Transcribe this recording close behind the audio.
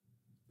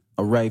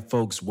All right,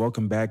 folks,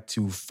 welcome back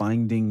to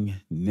Finding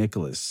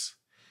Nicholas.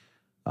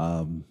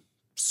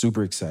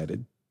 Super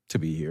excited to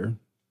be here.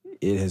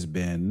 It has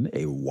been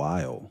a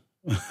while,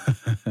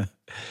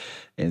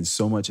 and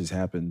so much has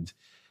happened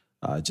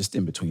just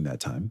in between that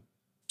time.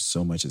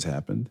 So much has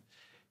happened,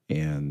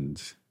 and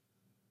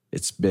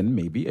it's been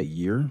maybe a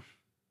year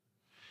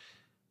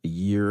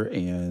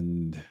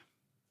and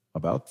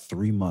about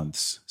 3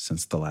 months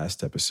since the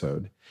last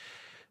episode.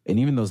 And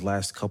even those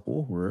last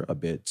couple were a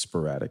bit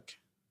sporadic.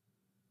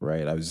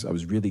 Right. I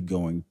was really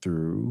going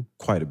through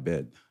quite a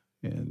bit.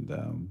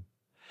 And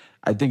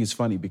I think it's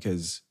funny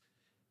because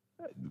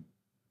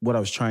what I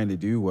was trying to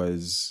do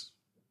was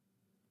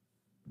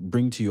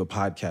bring to you a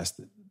podcast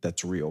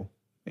that's real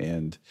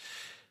and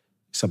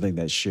something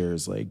that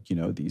shares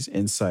these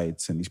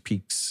insights and these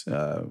peeks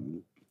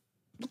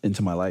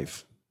into my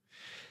life.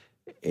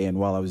 And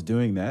while I was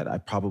doing that, I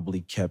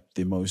probably kept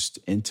the most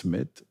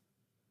intimate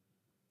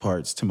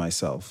parts to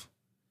myself,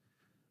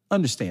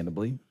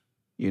 understandably.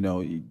 You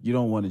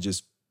don't want to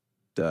just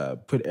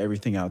put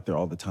everything out there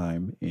all the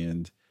time.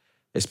 And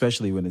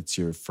especially when it's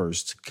your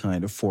first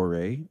kind of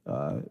foray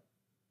of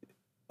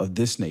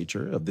this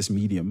nature, of this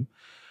medium.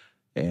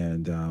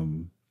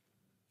 And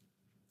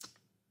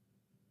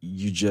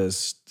you're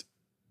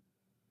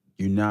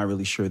not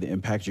really sure the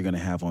impact you're going to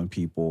have on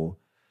people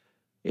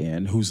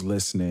and who's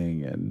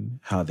listening and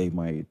how they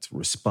might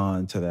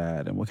respond to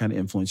that and what kind of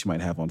influence you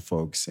might have on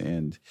folks.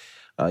 And,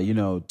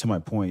 to my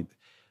point,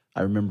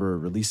 I remember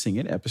releasing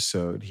an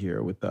episode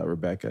here with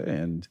Rebecca,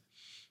 and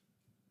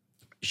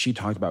she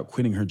talked about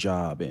quitting her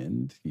job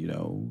and,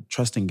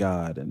 trusting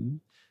God.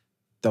 And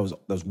that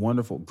was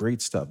wonderful, great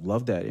stuff.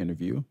 Loved that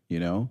interview,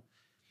 And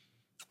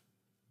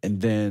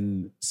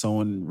then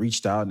someone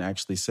reached out and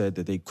actually said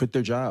that they quit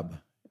their job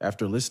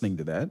after listening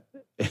to that.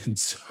 And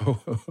so,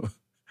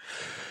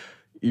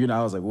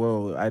 I was like,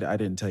 well, I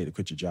didn't tell you to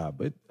quit your job,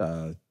 but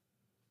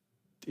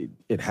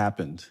it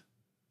happened.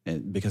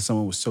 And because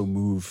someone was so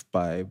moved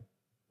by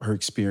her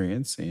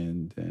experience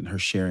and her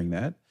sharing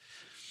that.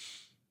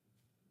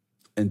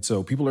 And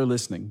so people are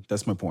listening.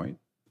 That's my point.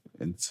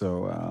 And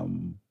so,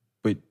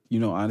 but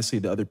honestly,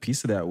 the other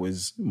piece of that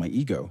was my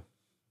ego.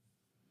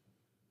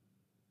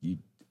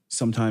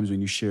 Sometimes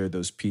when you share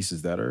those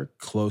pieces that are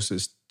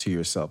closest to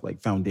yourself,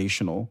 like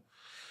foundational,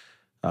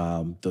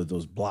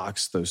 those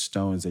blocks, those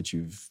stones that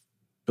you've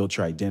built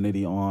your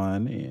identity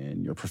on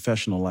and your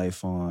professional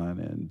life on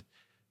and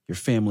your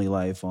family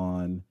life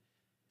on,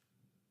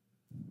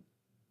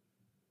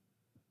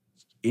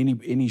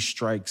 any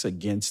strikes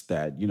against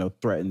that,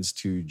 threatens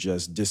to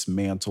just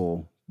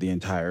dismantle the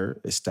entire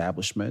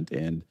establishment.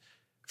 And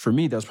for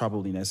me, that's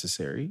probably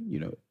necessary.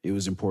 It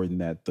was important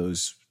that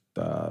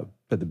that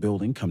the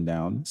building come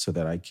down so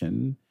that I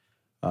can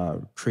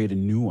create a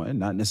new one,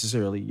 not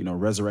necessarily,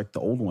 resurrect the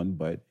old one,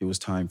 but it was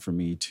time for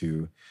me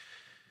to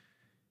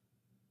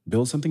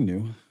build something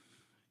new.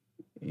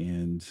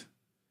 And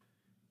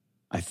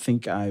I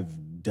think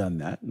I've done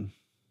that.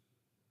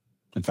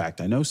 In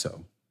fact, I know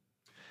so.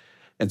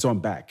 And so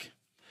I'm back.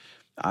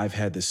 I've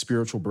had this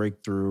spiritual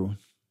breakthrough,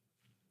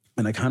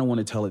 and I kind of want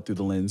to tell it through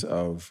the lens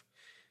of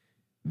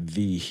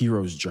the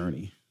hero's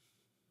journey.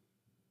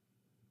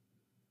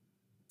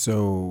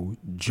 So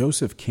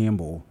Joseph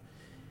Campbell,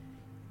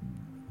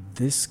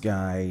 this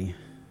guy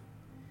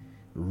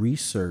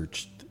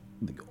researched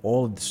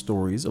all of the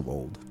stories of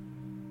old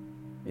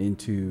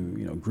into,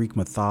 Greek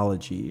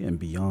mythology and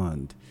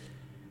beyond,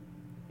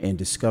 and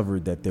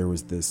discovered that there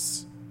was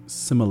this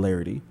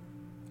similarity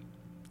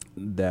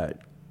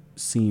that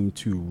seemed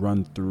to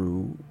run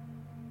through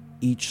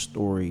each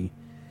story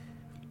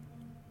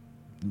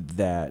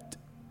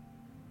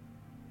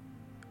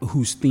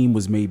whose theme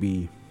was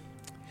maybe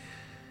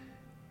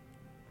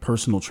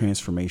personal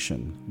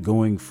transformation,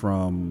 going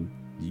from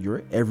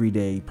your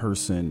everyday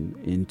person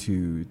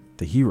into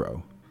the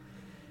hero.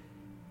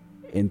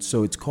 And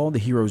so it's called the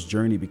hero's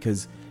journey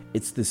because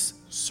it's this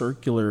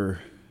circular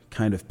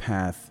kind of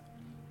path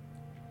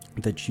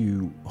that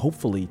you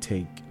hopefully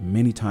take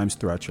many times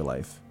throughout your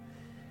life.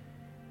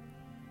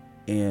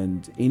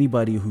 And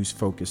anybody who's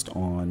focused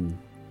on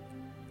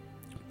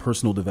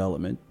personal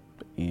development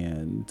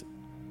and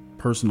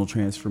personal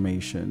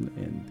transformation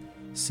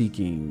and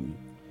seeking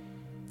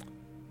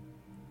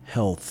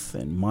health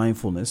and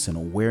mindfulness and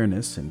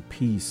awareness and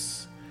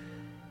peace,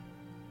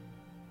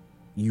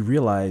 you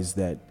realize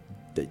that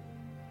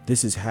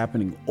this is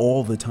happening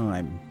all the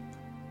time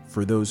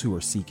for those who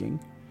are seeking.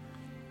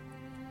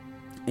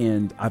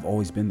 And I've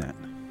always been that.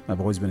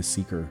 I've always been a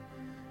seeker.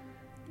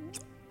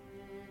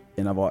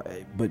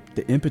 But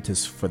the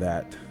impetus for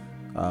that,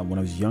 when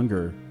I was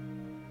younger,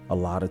 a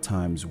lot of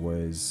times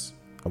was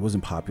I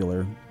wasn't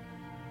popular.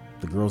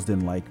 The girls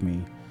didn't like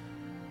me.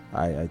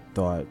 I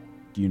thought,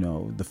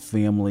 the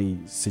family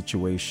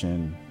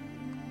situation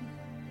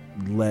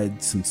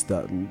led some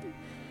stuff.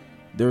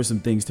 There were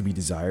some things to be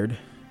desired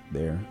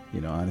there,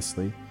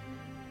 honestly.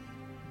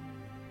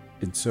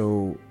 And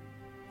so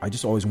I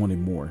just always wanted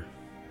more.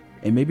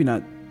 And maybe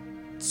not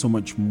so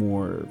much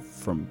more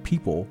from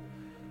people,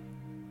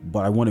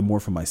 but I wanted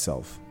more for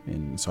myself.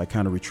 And so I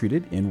kind of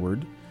retreated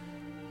inward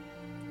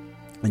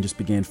and just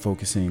began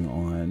focusing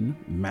on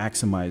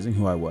maximizing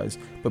who I was.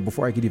 But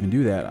before I could even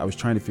do that, I was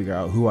trying to figure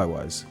out who I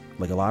was,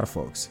 like a lot of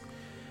folks.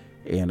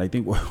 And I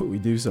think what we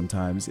do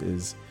sometimes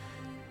is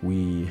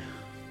we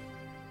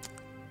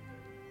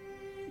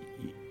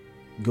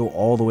go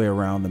all the way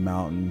around the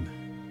mountain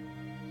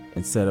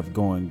instead of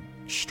going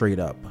straight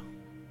up.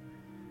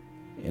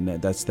 And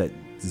that's that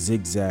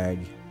zigzag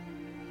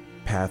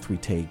path we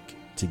take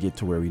to get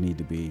to where we need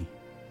to be.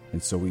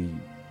 And so we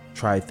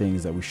try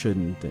things that we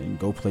shouldn't and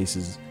go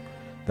places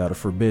that are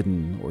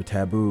forbidden or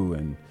taboo,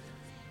 and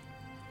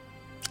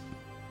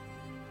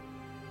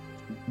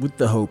with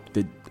the hope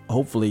that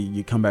hopefully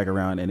you come back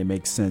around and it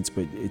makes sense.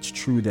 But it's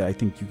true that I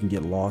think you can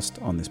get lost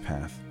on this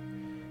path.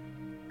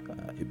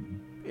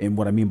 And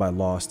what I mean by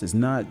lost is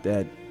not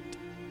that,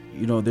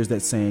 there's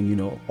that saying,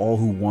 all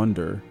who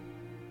wander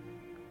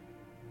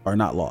are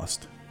not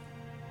lost.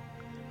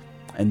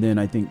 And then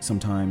I think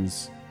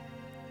sometimes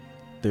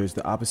there's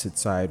the opposite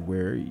side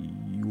where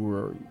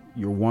you're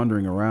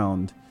wandering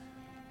around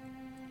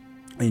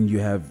and you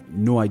have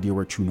no idea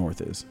where true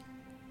north is.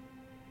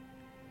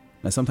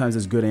 Now, sometimes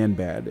it's good and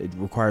bad. It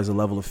requires a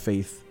level of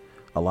faith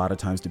a lot of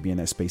times to be in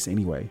that space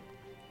anyway.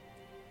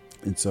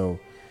 And so,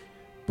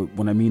 but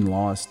when I mean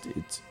lost,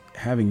 it's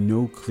having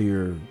no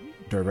clear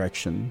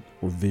direction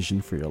or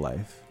vision for your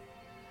life.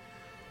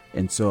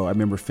 And so I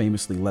remember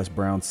famously Les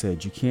Brown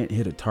said, you can't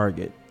hit a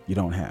target you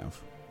don't have.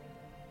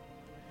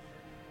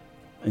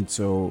 And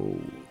so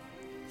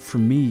for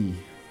me,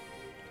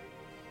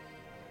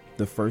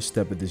 the first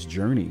step of this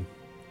journey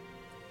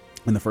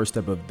and the first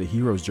step of the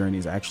hero's journey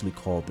is actually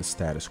called the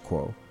status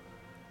quo.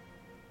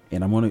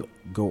 And I'm going to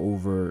go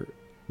over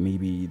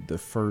maybe the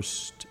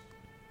first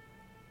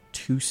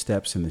 2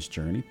 steps in this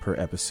journey per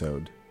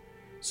episode.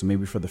 So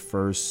maybe for the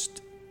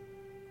first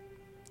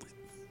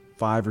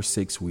 5 or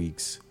 6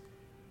 weeks,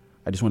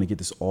 I just want to get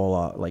this all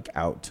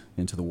out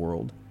into the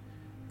world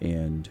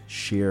and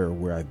share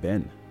where I've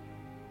been.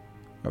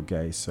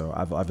 Okay, so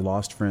I've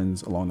lost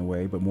friends along the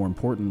way, but more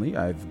importantly,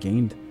 I've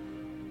gained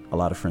a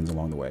lot of friends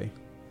along the way.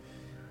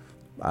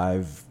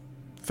 I've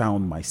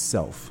found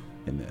myself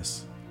in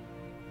this.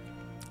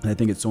 And I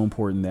think it's so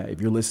important that if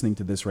you're listening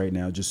to this right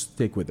now, just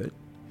stick with it.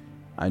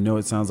 I know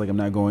it sounds like I'm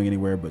not going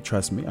anywhere, but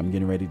trust me, I'm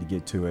getting ready to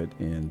get to it.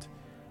 And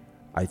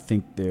I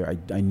think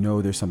I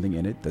know there's something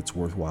in it that's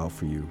worthwhile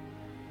for you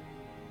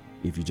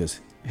if you just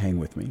hang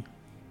with me.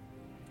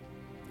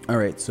 All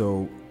right,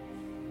 so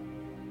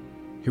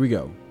here we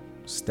go.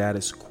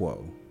 Status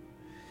quo.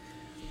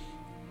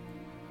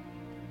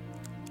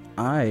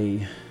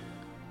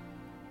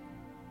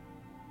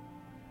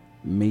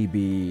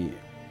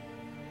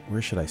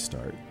 Where should I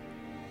start?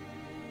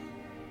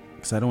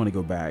 Because I don't want to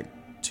go back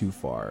too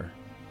far.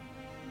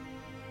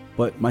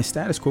 But my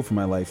status quo for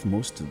my life,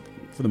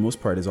 for the most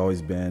part, has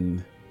always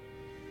been,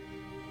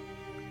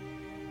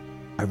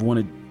 I've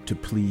wanted to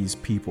please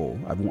people.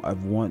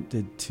 I've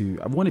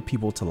wanted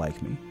people to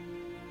like me.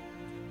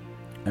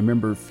 I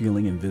remember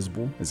feeling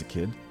invisible as a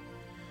kid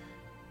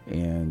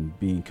and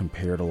being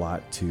compared a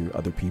lot to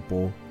other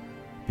people,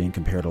 being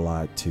compared a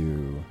lot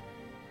to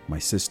my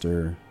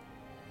sister,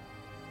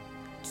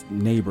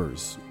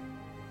 neighbors'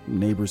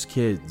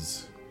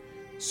 kids,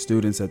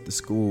 students at the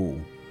school,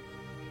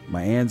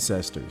 my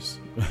ancestors.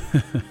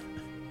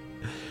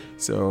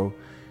 So,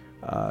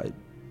 but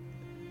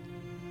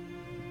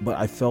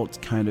I felt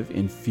kind of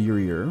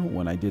inferior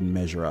when I didn't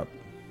measure up.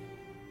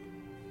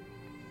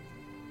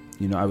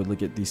 I would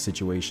look at these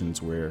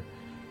situations where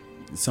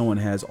someone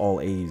has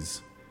all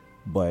A's,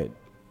 but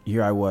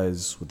here I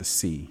was with a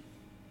C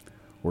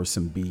or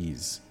some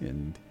B's.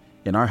 And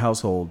in our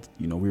household,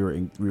 we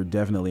were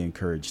definitely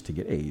encouraged to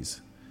get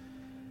A's,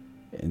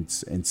 and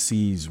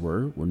C's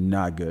were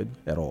not good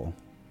at all,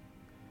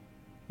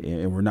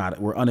 and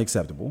we're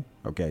unacceptable.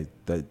 Okay,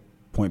 that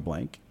point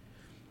blank.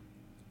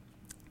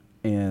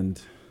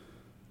 And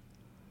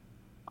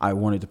I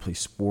wanted to play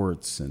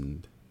sports,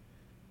 and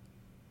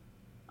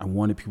I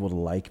wanted people to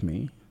like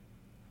me.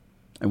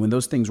 And when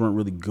those things weren't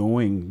really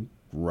going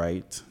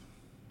right,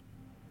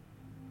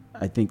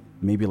 I think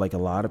maybe like a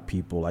lot of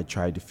people, I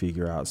tried to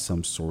figure out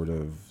some sort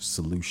of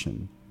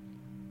solution.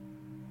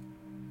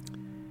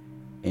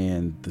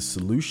 And the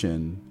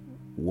solution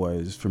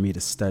was for me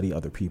to study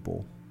other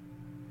people.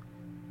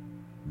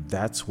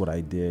 That's what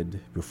I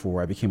did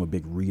before I became a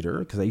big reader,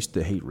 because I used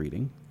to hate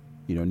reading.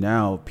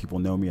 Now people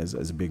know me as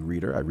a big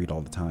reader. I read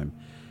all the time.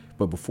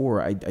 But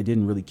before, I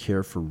didn't really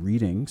care for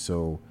reading,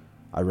 so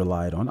I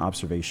relied on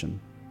observation.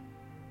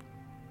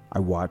 I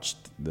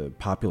watched the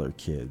popular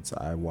kids.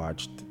 I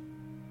watched,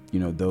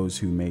 those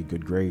who made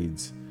good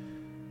grades.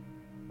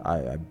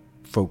 I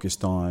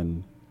focused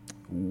on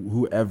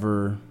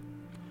whoever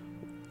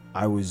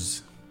I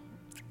was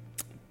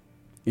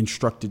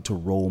instructed to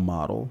role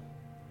model,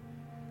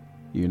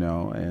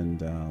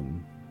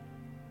 and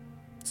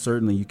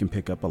certainly you can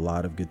pick up a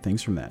lot of good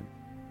things from that.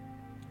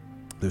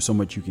 There's so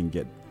much you can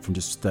get from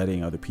just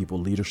studying other people,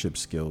 leadership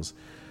skills,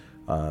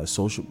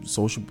 social,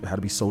 how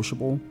to be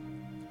sociable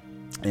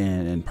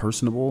and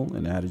personable,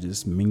 and how to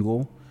just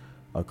mingle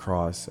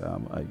across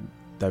a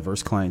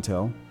diverse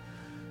clientele.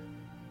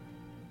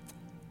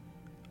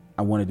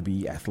 I wanted to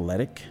be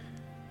athletic.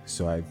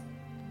 So I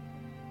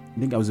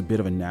think I was a bit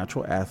of a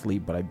natural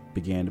athlete, but I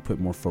began to put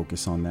more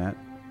focus on that.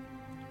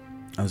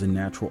 I was a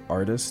natural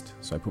artist,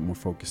 so I put more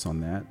focus on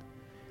that.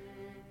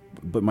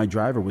 But my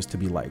driver was to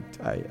be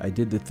liked. I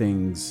did the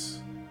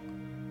things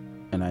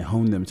and I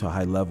honed them to a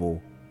high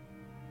level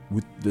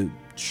with the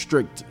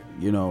strict,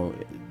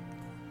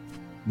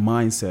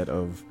 mindset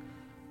of,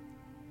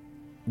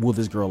 will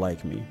this girl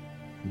like me?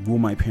 Will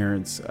my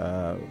parents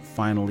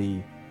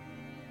finally,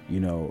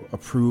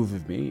 approve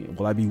of me?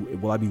 Will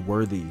I be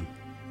worthy?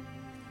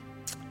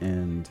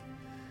 And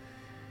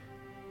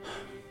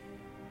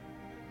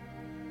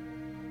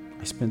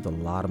I spent a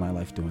lot of my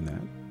life doing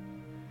that.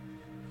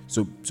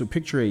 So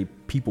picture a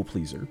people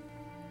pleaser,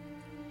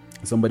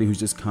 somebody who's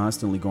just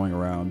constantly going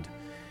around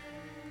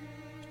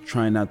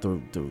trying not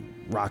to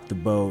rock the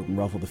boat and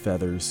ruffle the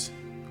feathers,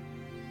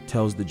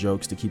 tells the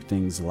jokes to keep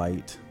things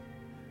light,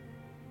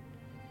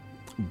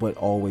 but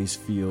always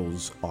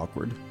feels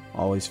awkward,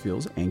 always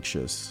feels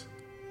anxious,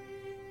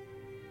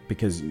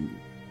 because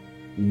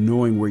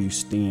knowing where you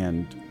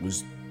stand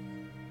was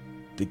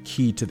the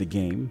key to the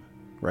game,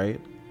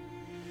 right?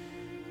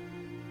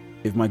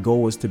 If my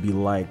goal was to be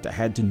liked, I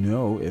had to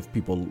know if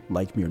people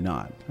liked me or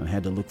not. I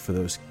had to look for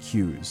those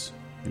cues,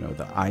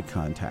 the eye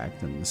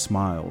contact and the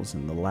smiles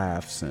and the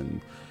laughs and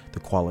the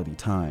quality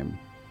time,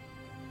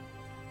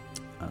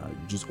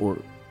 or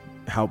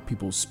how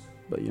people,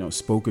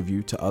 spoke of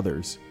you to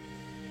others.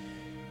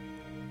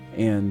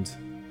 And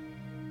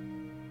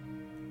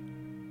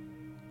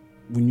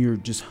when you're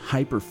just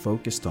hyper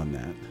focused on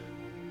that,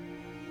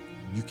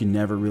 you can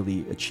never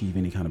really achieve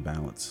any kind of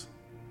balance.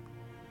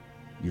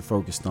 You're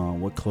focused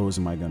on, what clothes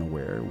am I going to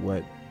wear?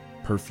 What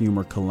perfume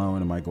or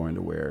cologne am I going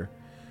to wear?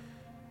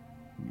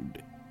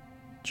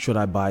 Should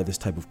I buy this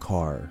type of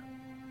car?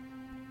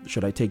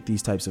 Should I take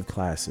these types of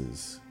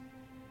classes?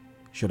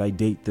 Should I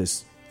date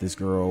this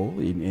girl?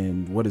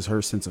 And what is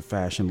her sense of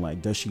fashion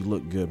like? Does she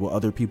look good? Will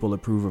other people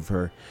approve of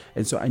her?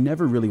 And so I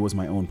never really was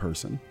my own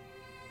person.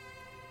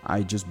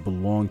 I just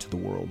belonged to the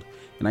world.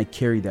 And I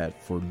carried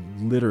that for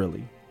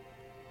literally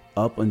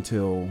up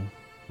until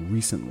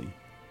recently.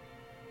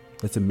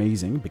 That's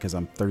amazing because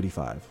I'm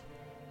 35.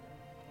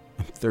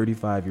 I'm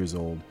 35 years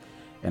old,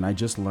 and I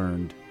just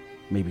learned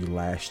maybe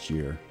last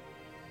year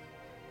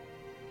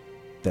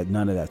that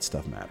none of that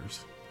stuff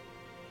matters.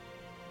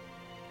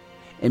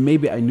 And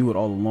maybe I knew it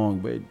all along,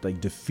 but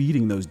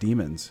defeating those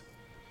demons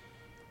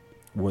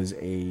was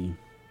we're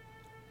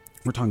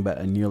talking about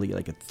a nearly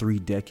a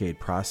 3-decade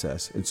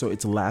process. And so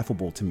it's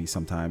laughable to me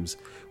sometimes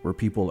where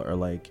people are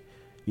like,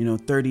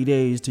 30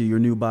 days to your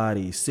new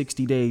body,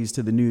 60 days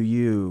to the new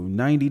you,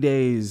 90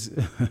 days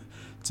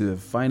to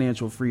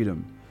financial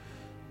freedom.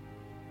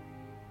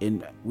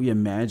 And we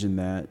imagine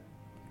that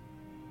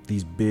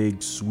these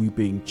big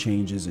sweeping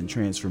changes and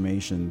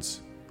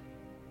transformations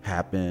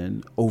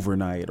happen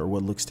overnight, or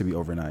what looks to be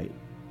overnight.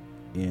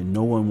 And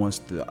no one wants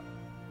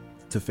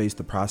to face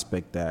the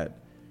prospect that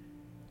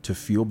to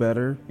feel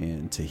better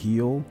and to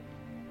heal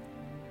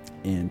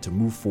and to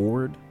move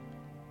forward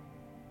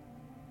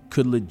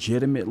could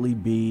legitimately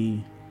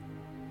be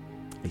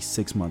a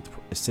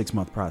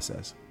 6-month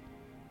process,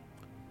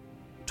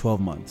 12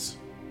 months,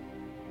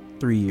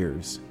 3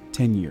 years,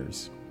 10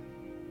 years.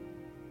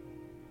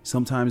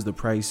 Sometimes the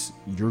price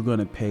you're going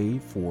to pay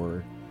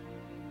for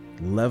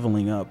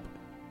leveling up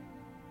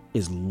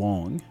is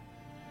long.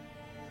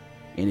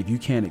 And if you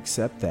can't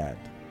accept that,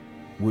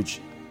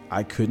 which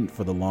I couldn't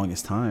for the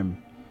longest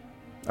time,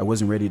 I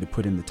wasn't ready to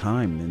put in the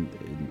time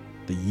and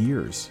the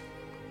years.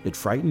 It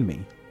frightened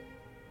me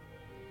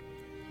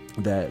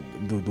that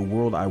the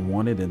world I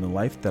wanted and the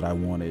life that I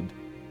wanted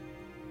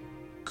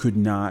could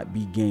not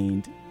be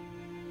gained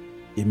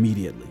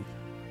immediately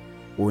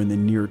or in the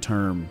near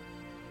term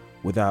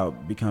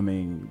without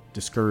becoming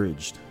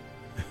discouraged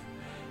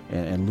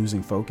and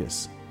losing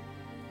focus.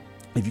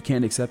 If you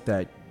can't accept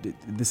that,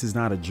 this is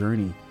not a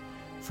journey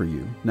for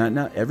you.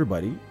 Not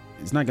everybody.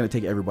 It's not going to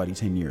take everybody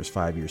 10 years,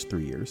 5 years,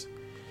 3 years.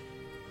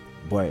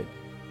 But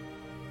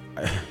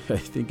I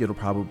think it'll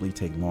probably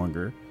take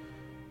longer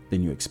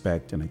than you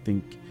expect.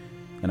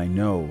 And I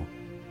know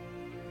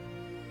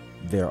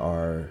there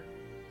are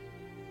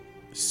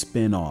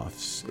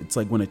spin-offs. It's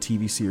like when a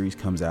TV series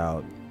comes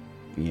out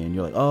and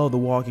you're like, oh, The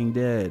Walking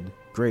Dead,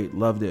 great,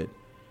 loved it.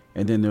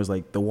 And then there's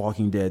The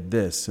Walking Dead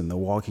this and The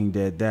Walking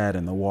Dead that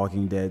and The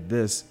Walking Dead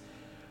this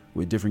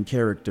with different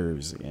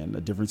characters and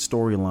a different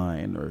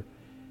storyline,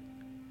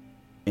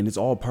 and it's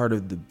all part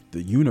of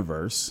the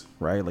universe,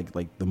 right?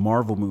 Like the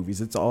Marvel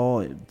movies, it's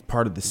all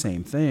part of the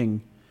same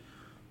thing.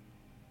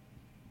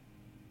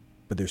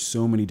 But there's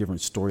so many different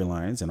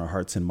storylines in our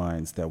hearts and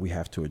minds that we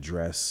have to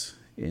address.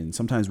 And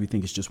sometimes we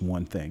think it's just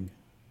one thing.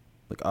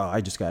 I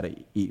just got to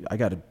eat. I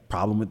got a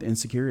problem with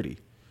insecurity.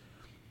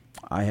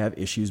 I have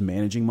issues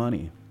managing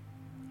money.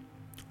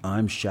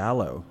 I'm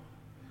shallow.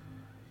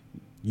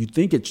 You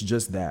think it's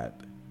just that.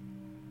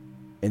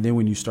 And then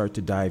when you start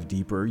to dive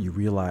deeper, you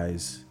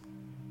realize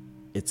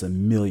it's a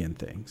million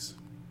things.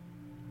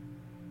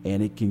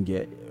 And it can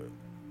get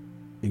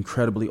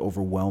incredibly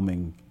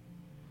overwhelming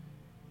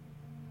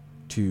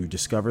to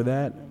discover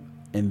that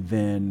and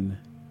then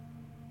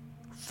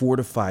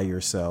fortify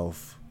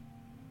yourself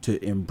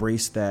to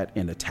embrace that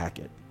and attack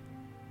it.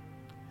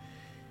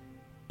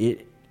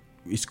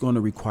 It's going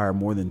to require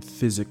more than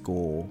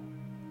physical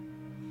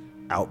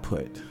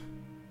output,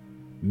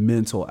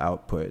 mental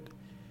output.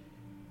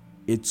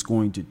 It's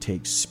going to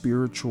take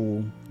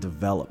spiritual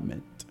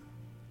development.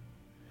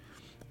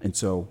 And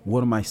so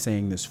what am I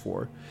saying this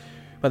for?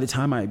 By the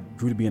time I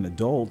grew to be an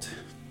adult,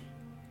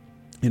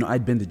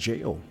 I'd been to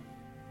jail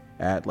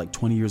at like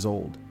 20 years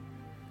old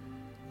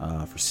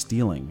for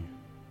stealing,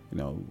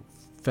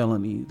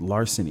 felony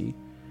larceny,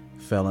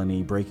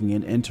 felony breaking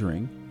and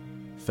entering,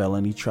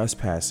 felony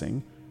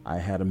trespassing. I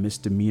had a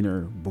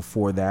misdemeanor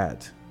before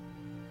that.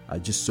 I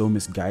just so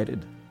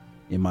misguided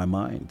in my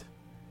mind.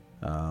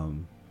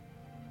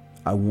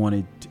 I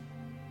wanted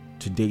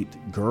to date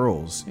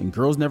girls, and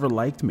girls never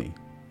liked me,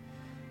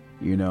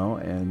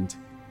 and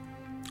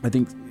I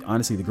think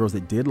honestly the girls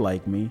that did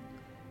like me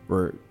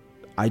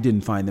I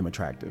didn't find them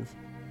attractive.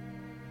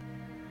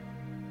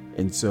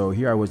 And so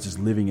here I was just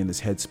living in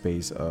this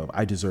headspace of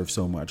I deserve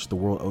so much. The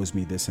world owes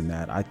me this and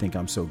that. I think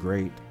I'm so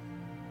great.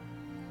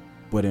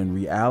 But in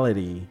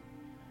reality,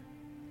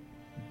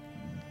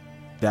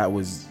 that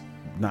was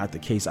not the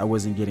case. I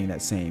wasn't getting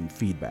that same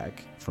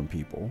feedback from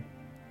people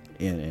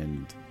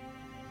in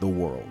the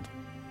world,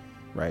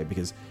 right?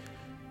 Because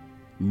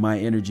my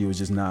energy was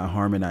just not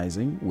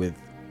harmonizing with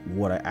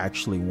what I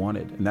actually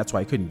wanted. And that's why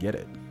I couldn't get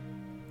it.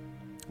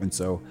 And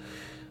so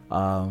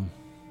I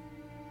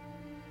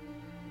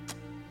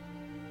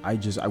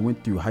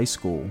went through high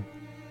school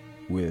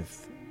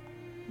with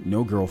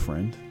no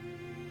girlfriend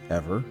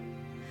ever.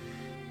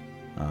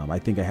 I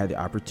think I had the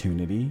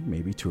opportunity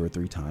maybe 2 or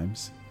 3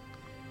 times,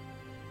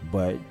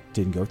 but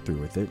didn't go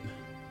through with it.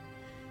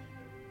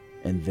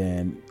 And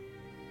then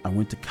I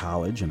went to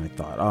college and I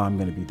thought, I'm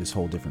going to be this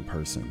whole different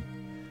person.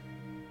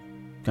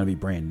 Going to be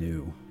brand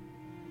new.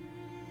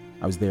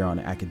 I was there on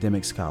an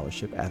academic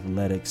scholarship,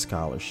 athletic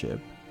scholarship.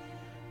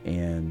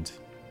 And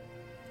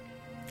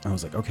I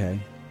was like, okay,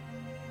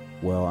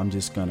 well, I'm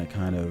just going to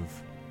kind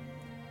of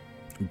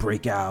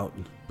break out,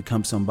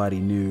 become somebody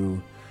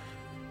new,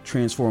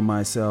 transform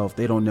myself.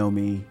 They don't know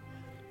me.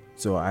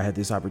 So I had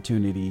this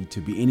opportunity to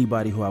be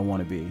anybody who I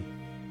want to be.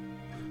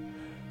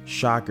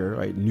 Shocker,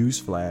 right?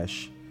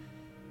 Newsflash.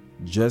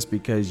 Just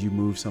because you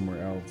move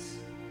somewhere else,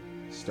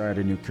 start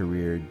a new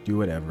career, do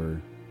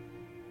whatever,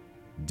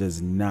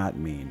 does not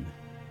mean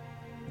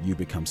you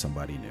become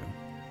somebody new.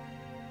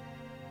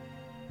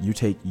 You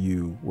take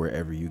you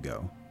wherever you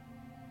go.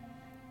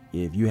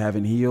 If you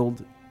haven't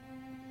healed,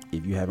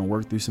 if you haven't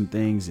worked through some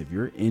things, if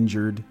you're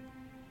injured,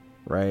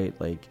 right?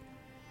 Like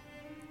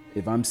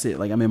if I'm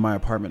I'm in my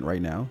apartment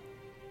right now.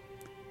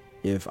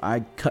 If I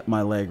cut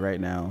my leg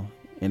right now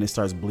and it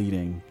starts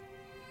bleeding,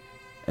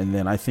 and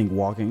then I think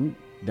walking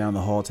down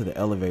the hall to the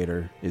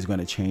elevator is going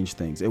to change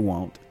things. It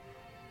won't.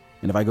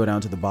 And if I go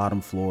down to the bottom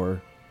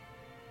floor,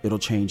 it'll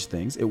change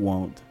things. It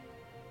won't.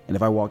 And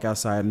if I walk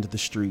outside into the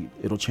street,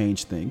 it'll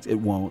change things. It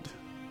won't.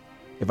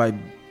 If I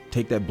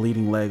take that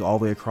bleeding leg all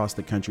the way across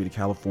the country to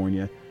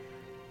California,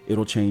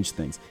 it'll change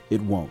things.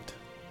 It won't.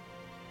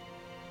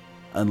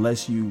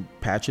 Unless you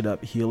patch it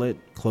up, heal it,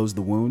 close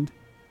the wound,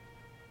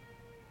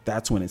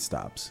 that's when it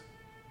stops.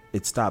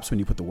 It stops when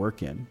you put the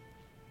work in.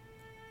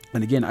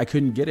 And again, I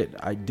couldn't get it.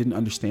 I didn't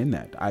understand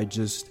that. I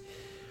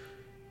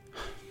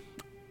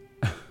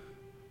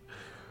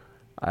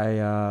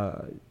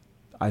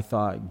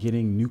thought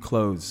getting new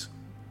clothes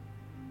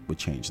would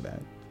change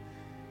that.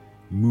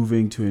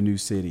 Moving to a new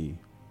city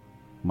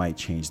might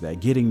change that.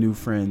 Getting new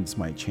friends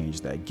might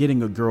change that.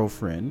 Getting a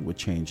girlfriend would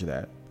change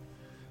that.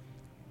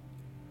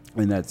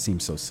 And that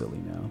seems so silly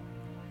now.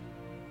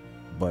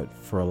 But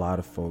for a lot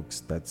of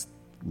folks, that's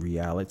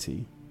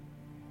reality.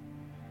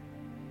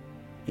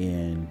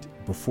 And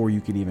before you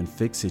can even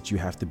fix it, you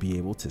have to be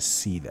able to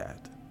see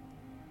that.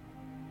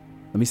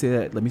 Let me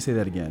say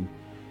that again.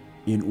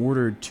 In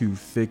order to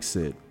fix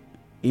it,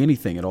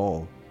 anything at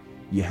all,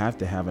 you have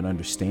to have an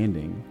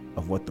understanding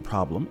of what the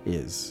problem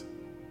is.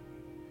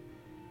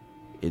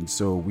 And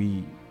so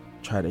we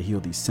try to heal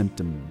these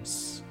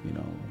symptoms.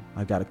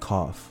 I got a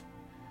cough.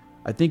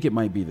 I think it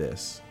might be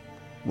this.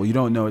 Well, you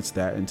don't know it's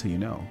that until you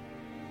know.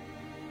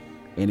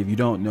 And if you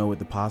don't know what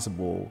the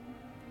possible,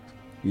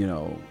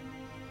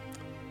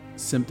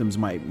 symptoms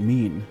might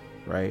mean,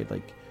 right?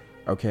 Like,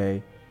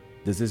 okay,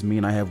 does this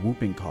mean I have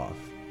whooping cough?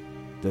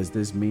 Does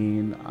this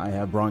mean I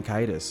have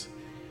bronchitis?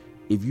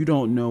 If you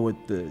don't know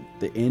what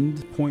the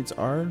end points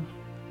are,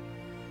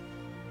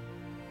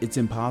 it's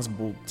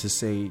impossible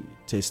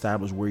to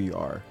establish where you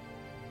are.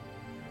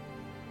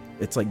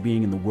 It's like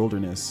being in the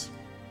wilderness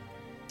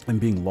and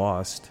being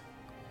lost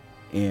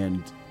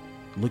and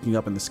looking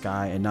up in the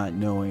sky and not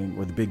knowing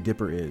where the Big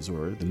Dipper is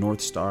or the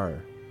North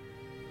Star.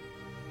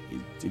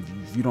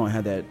 If you don't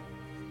have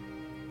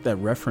that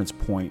reference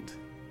point,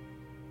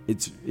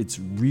 it's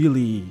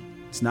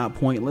not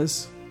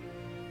pointless.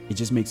 It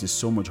just makes it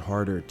so much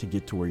harder to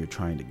get to where you're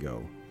trying to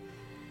go.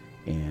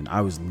 And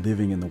I was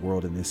living in the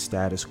world in this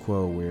status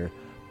quo where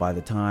by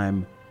the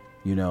time,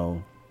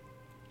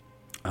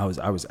 I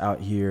was out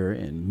here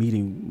and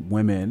meeting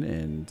women,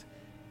 and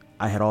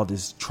I had all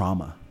this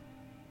trauma,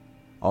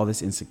 all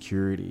this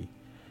insecurity.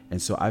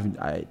 And so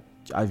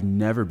I've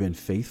never been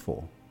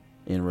faithful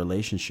in a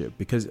relationship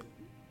because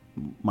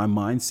my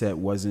mindset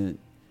wasn't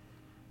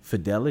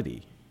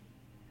fidelity.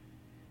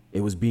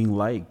 It was being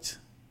liked,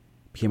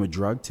 became a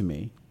drug to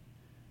me.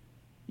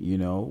 You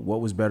know,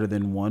 what was better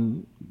than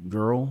one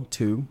girl?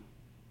 Two.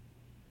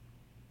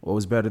 What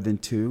was better than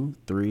two?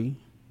 Three.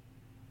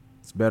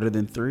 It's better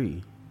than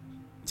three.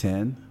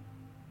 10.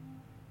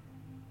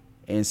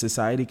 And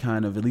society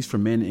kind of, at least for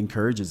men,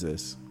 encourages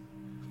this.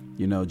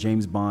 You know,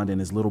 James Bond in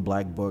his little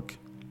black book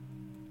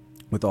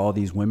with all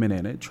these women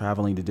in it,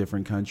 traveling to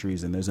different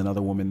countries, and there's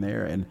another woman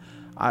there. And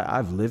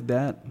I've lived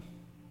that.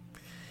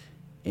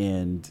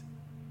 And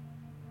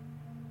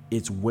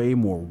it's way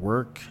more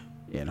work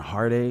and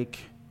heartache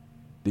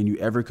than you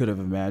ever could have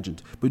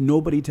imagined. But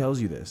nobody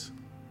tells you this,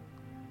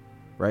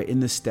 right? In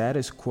the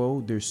status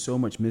quo, there's so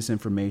much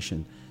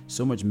misinformation,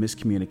 so much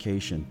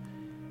miscommunication,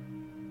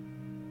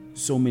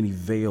 so many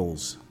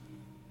veils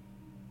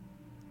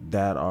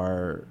that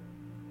are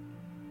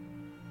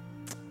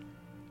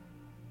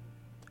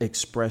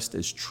expressed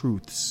as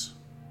truths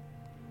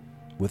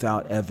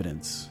without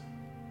evidence.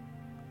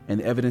 And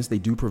the evidence they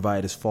do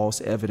provide is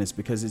false evidence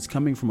because it's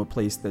coming from a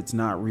place that's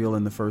not real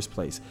in the first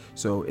place.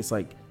 So it's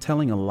like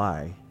telling a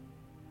lie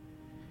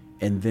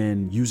and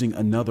then using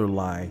another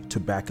lie to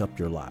back up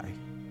your lie,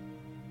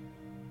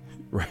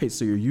 right?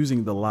 So you're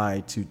using the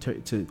lie to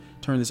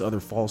turn this other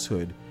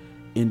falsehood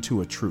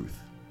into a truth.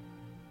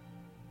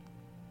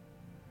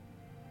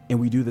 And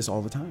we do this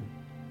all the time.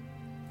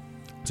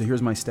 So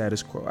here's my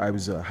status quo. I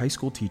was a high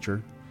school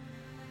teacher,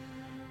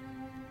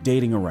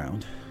 dating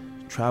around,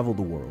 traveled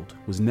the world,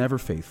 was never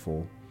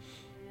faithful,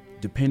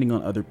 depending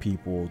on other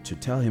people to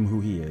tell him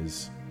who he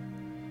is,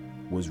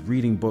 was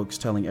reading books,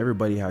 telling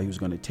everybody how he was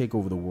going to take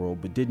over the world,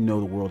 but didn't know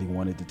the world he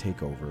wanted to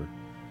take over.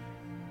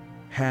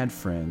 Had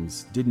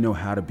friends, didn't know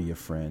how to be a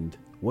friend,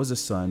 was a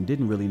son,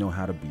 didn't really know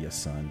how to be a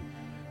son,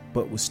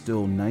 but was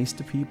still nice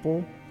to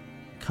people,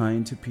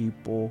 kind to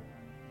people,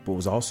 but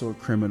was also a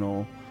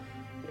criminal.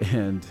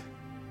 And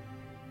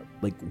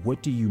like,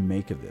 what do you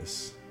make of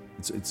this?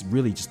 It's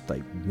really just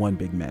like one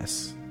big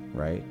mess,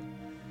 right?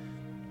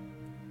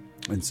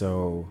 And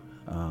so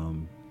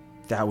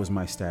that was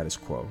my status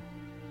quo.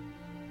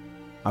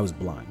 I was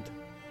blind.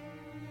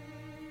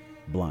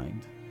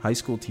 High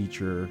school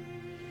teacher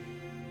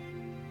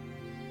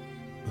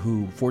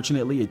who,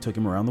 fortunately, it took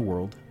him around the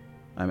world.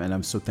 And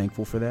I'm so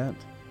thankful for that.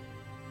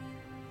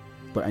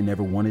 But I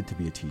never wanted to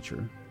be a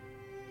teacher.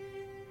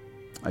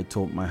 I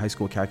told my high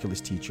school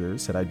calculus teacher,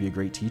 said I'd be a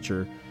great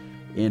teacher.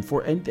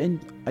 And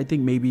I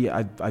think maybe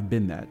I've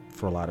been that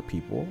for a lot of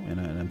people. And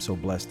I'm so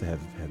blessed to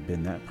have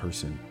been that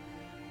person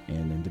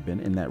and to been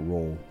in that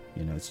role.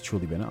 You know, it's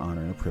truly been an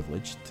honor and a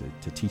privilege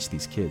to teach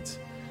these kids.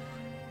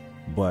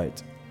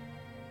 But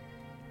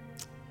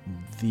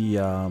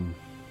the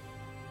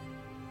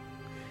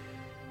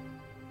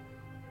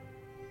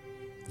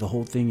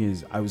whole thing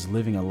is I was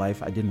living a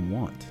life I didn't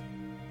want.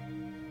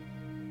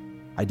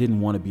 I didn't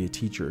want to be a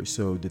teacher.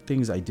 So the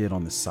things I did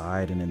on the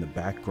side and in the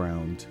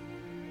background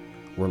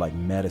were like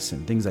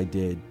medicine, things I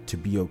did to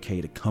be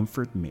okay, to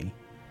comfort me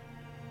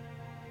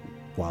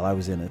while I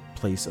was in a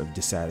place of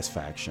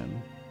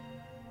dissatisfaction,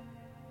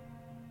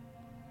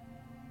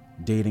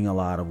 dating a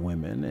lot of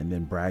women and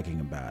then bragging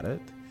about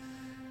it,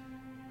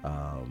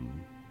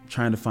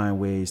 trying to find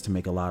ways to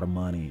make a lot of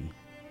money,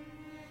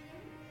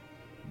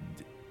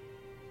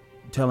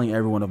 telling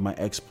everyone of my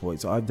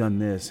exploits. Oh, I've done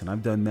this and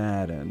I've done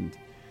that. And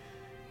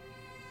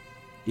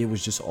it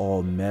was just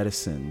all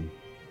medicine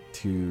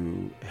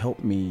to help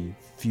me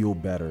feel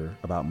better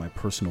about my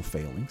personal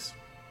failings.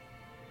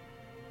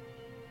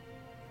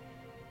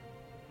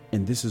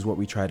 And this is what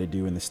we try to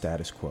do in the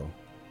status quo.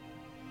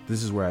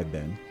 This is where I've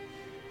been,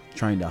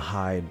 trying to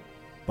hide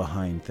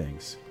behind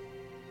things,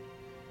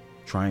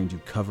 trying to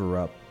cover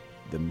up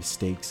the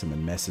mistakes and the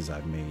messes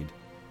I've made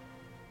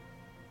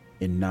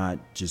and not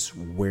just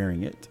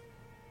wearing it.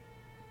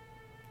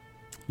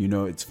 You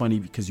know, it's funny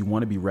because you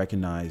want to be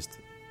recognized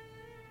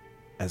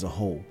as a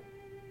whole.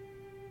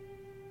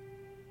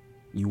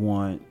 You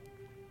want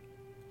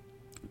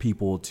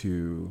people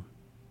to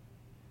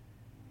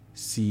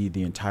see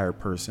the entire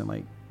person,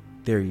 like,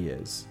 there he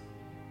is,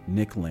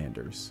 Nick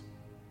Landers.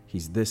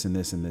 He's this and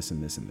this and this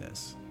and this and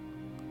this.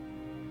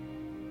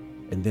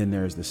 And then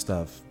there's the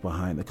stuff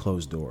behind the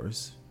closed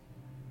doors,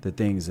 the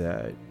things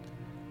that,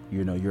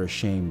 you know, you're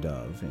ashamed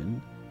of,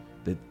 and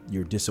that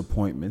your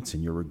disappointments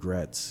and your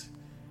regrets.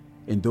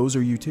 And those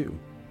are you too.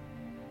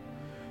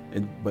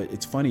 But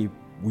it's funny,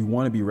 we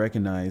want to be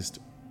recognized,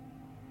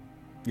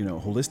 you know,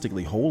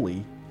 holistically,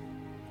 wholly,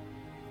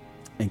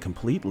 and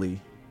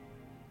completely,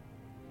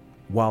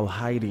 while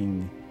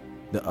hiding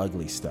the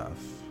ugly stuff.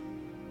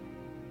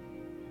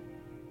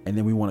 And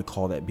then we want to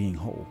call that being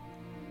whole.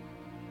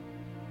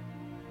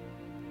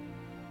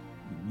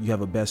 You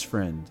have a best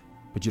friend,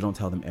 but you don't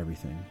tell them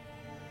everything.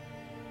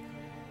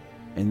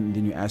 And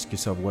then you ask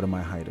yourself, what am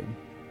I hiding?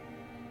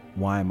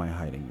 Why am I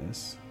hiding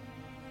this?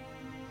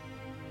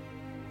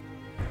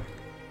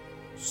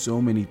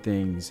 so many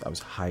things I was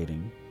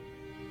hiding.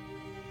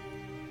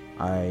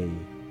 I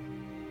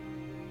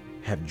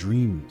have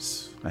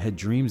dreams. I had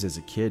dreams as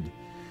a kid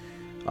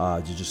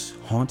that just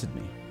haunted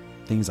me.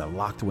 Things I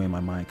locked away in my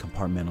mind,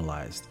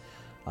 compartmentalized.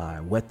 I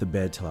wet the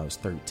bed till I was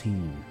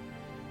 13.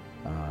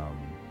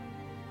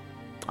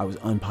 I was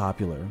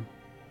unpopular.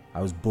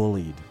 I was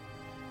bullied.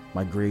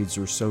 My grades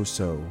were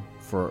so-so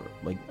for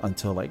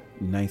until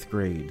ninth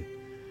grade,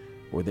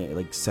 or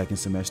the second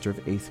semester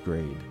of eighth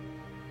grade.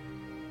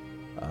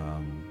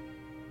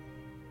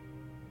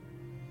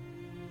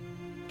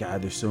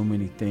 God, there's so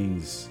many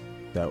things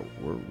that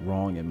were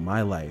wrong in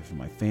my life, in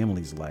my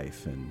family's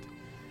life, and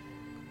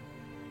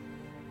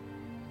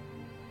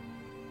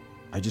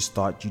I just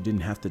thought you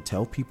didn't have to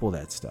tell people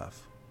that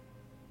stuff.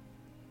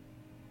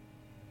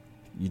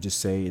 You just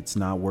say it's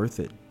not worth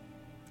it.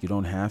 You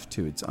don't have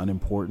to. It's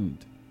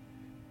unimportant.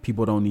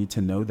 People don't need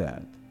to know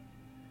that.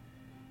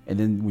 And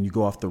then when you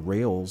go off the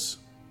rails,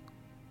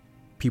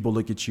 people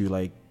look at you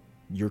like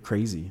you're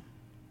crazy.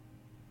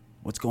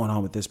 What's going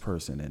on with this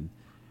person? And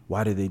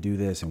why did they do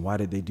this? And why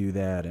did they do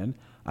that? And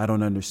I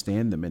don't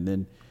understand them. And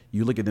then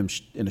you look at them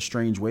in a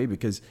strange way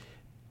because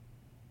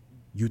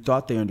you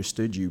thought they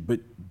understood you, but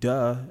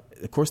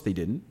of course they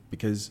didn't,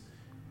 because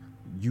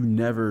you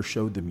never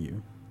showed them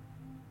you.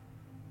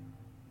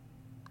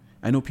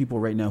 I know people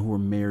right now who are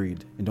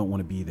married and don't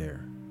want to be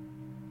there.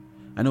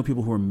 I know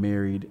people who are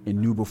married and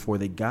knew before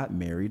they got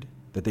married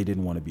that they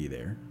didn't want to be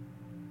there.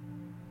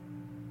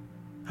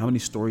 How many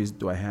stories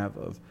do I have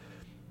of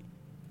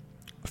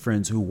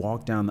friends who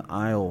walk down the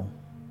aisle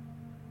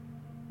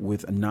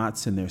with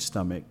knots in their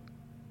stomach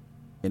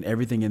and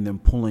everything in them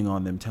pulling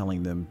on them,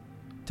 telling them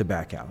to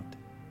back out?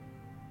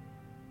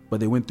 But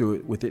they went through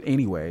it with it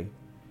anyway,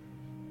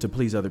 to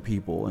please other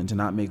people and to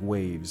not make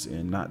waves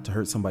and not to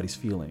hurt somebody's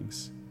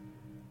feelings.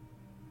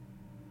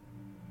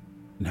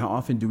 And how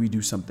often do we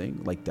do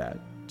something like that,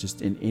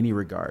 just in any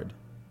regard,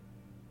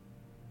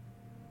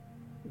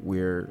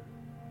 where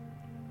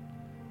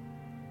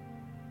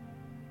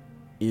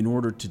in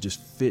order to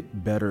just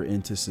fit better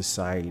into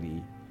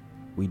society,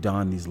 we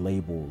don these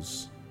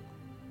labels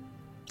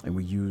and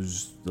we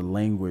use the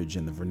language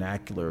and the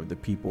vernacular of the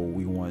people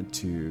we want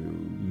to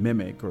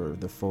mimic or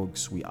the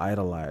folks we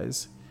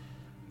idolize.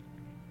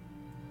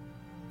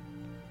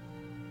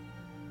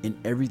 And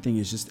everything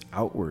is just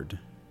outward.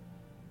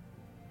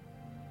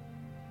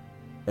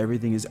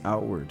 Everything is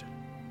outward.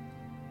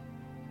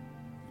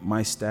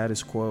 My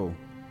status quo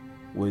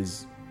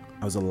was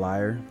I was a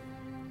liar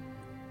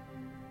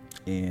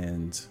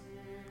and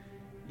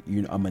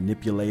a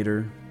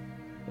manipulator,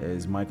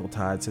 as Michael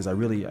Todd says. I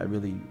really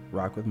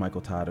rock with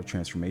Michael Todd of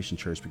Transformation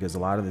Church, because a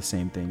lot of the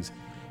same things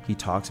he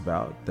talks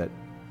about that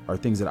are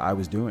things that I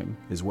was doing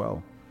as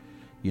well.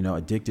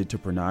 Addicted to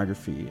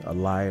pornography, a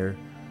liar,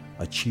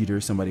 a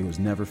cheater, somebody who was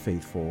never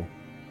faithful,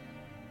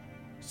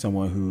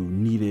 someone who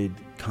needed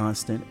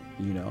constant,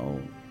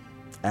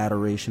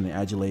 adoration and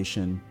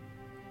adulation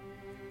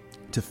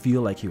to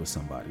feel like he was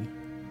somebody.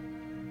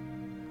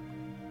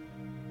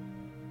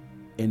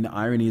 And the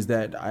irony is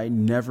that I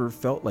never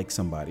felt like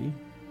somebody.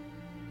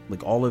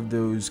 Like, all of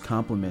those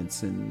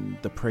compliments and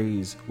the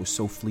praise was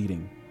so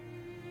fleeting.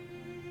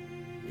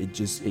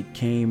 It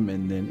came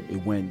and then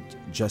it went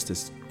just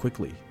as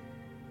quickly.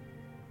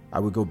 I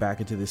would go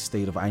back into this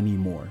state of, I need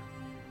more.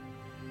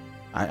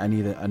 I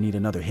need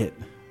another hit.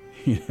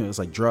 It's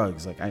like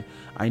drugs. Like,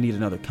 I need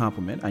another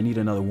compliment. I need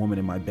another woman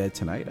in my bed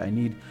tonight. I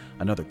need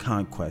another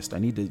conquest. I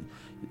need to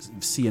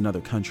see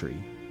another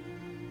country.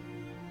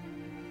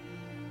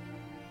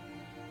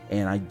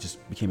 And I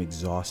just became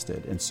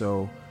exhausted. And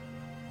so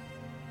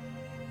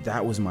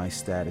that was my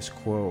status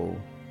quo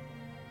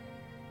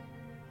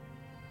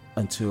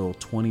until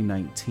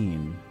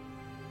 2019,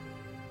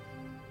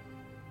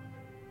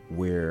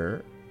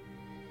 where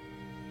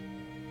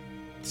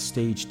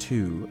stage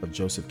 2 of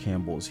Joseph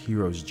Campbell's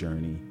hero's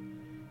journey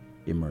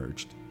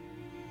emerged,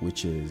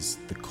 which is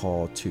the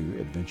call to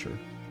adventure.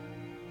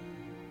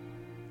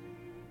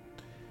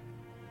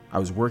 I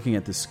was working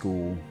at this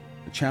school,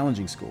 a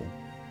challenging school,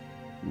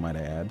 might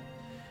I add,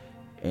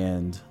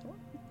 and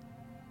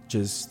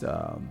just,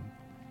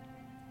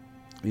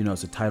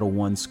 it's a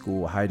Title I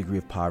school, a high degree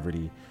of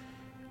poverty,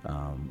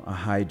 a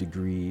high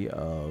degree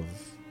of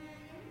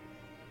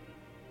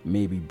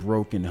maybe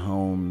broken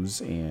homes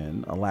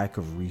and a lack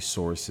of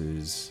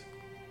resources.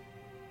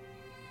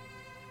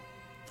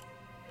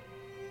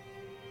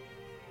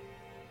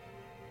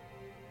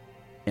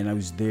 And I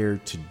was there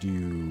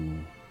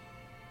to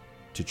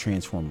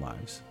transform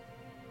lives.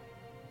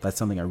 That's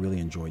something I really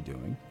enjoy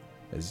doing,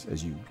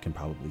 as you can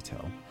probably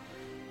tell.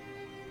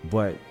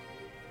 But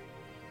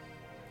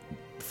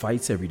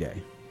fights every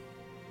day.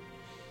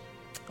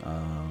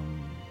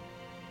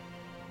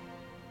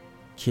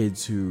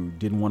 Kids who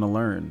didn't want to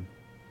learn.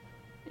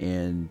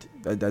 And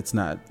that's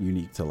not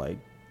unique to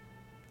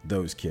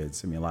those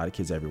kids. I mean, a lot of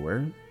kids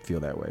everywhere feel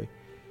that way.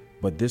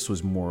 But this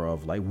was more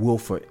of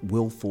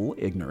willful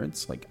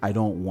ignorance. Like, I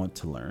don't want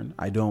to learn.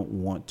 I don't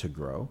want to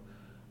grow.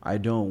 I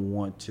don't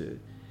want to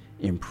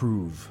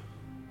improve.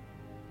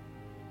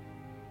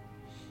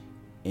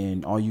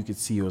 And all you could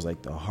see was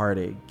like the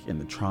heartache and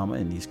the trauma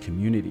in these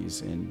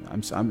communities. And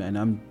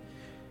I'm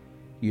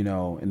you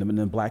know, in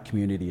the Black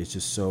community, it's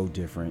just so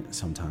different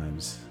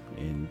sometimes.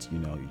 And, you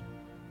know,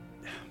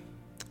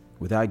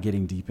 without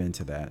getting deep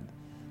into that,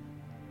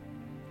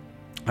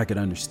 I could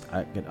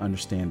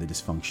understand the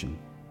dysfunction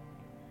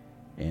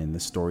and the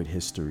storied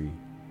history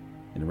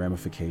and the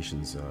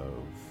ramifications of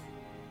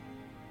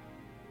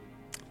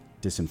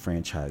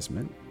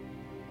disenfranchisement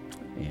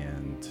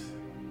and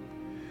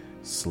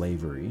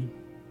slavery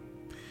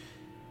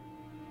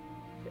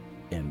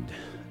and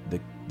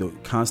the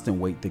constant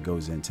weight that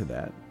goes into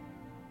that,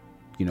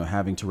 you know,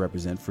 having to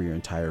represent for your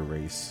entire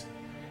race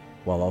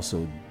while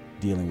also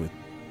dealing with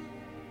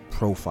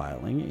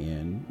profiling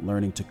and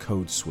learning to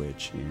code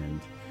switch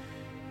and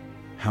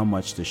how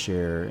much to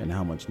share and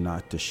how much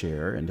not to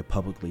share and to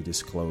publicly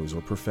disclose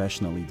or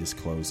professionally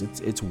disclose.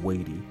 It's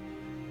weighty,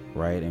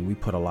 right? And we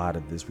put a lot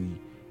of this, we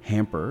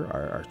hamper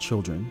our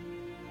children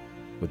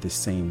with this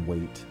same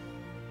weight.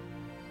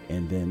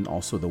 And then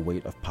also the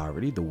weight of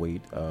poverty, the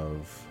weight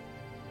of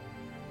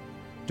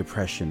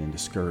depression and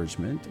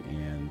discouragement.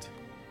 And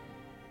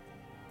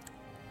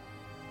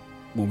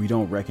when we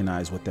don't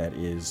recognize what that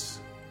is,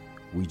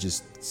 we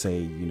just say,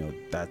 you know,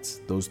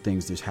 those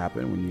things just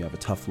happen when you have a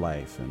tough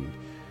life and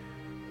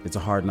it's a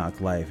hard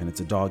knock life and it's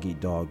a dog eat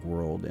dog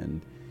world,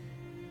 and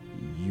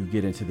you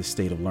get into the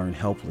state of learned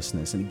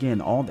helplessness. And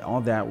again,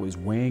 all that was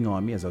weighing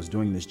on me as I was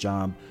doing this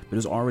job, but it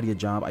was already a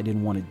job I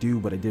didn't want to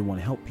do, but I did want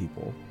to help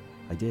people.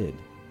 I did.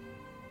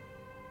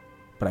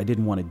 But I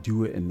didn't want to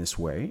do it in this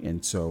way.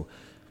 And so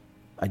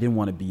I didn't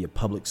want to be a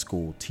public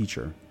school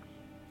teacher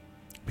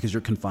because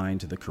you're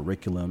confined to the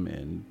curriculum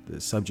and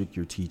the subject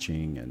you're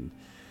teaching and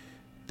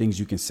things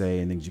you can say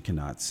and things you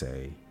cannot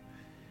say.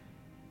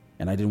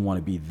 And I didn't want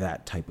to be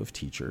that type of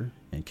teacher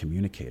and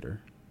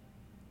communicator.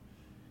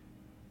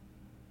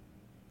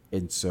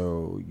 And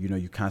so, you know,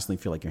 you constantly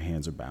feel like your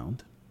hands are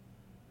bound.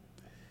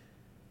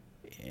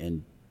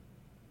 And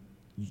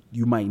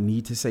you might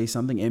need to say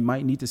something. It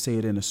might need to say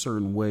it in a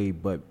certain way,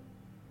 but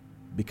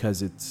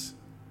because it's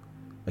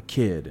a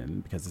kid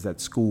and because it's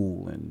at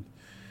school and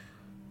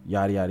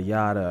yada, yada,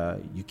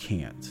 yada, you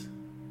can't.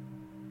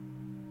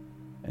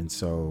 And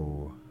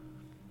so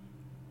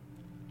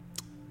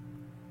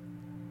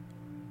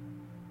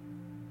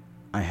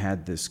I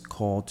had this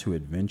call to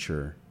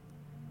adventure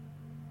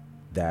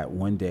that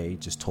one day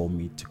just told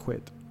me to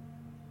quit.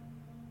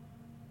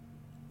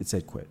 It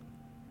said quit.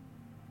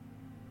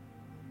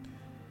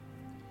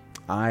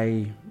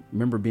 I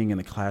remember being in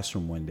the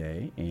classroom one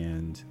day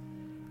and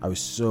I was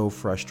so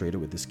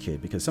frustrated with this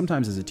kid because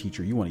sometimes as a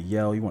teacher, you want to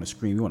yell, you want to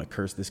scream, you want to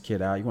curse this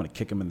kid out, you want to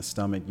kick him in the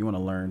stomach, you want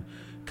to learn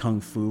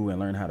kung fu and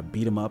learn how to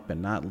beat him up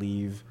and not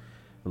leave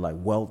like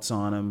welts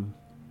on him.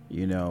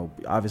 You know,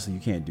 obviously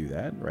you can't do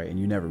that, right? And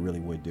you never really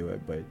would do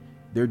it. But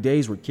there are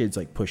days where kids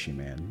like push you,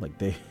 man. Like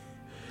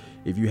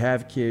if you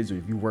have kids or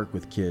if you work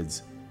with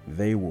kids,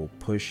 they will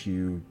push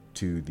you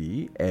to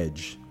the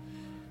edge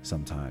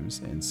sometimes.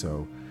 And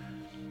so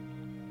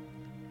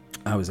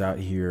I was out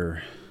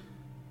here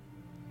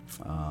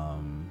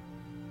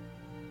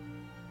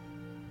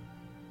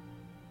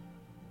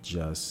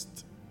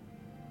just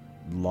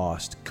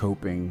lost,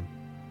 coping,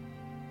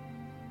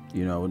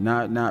 you know,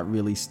 not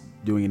really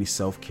doing any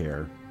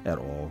self-care at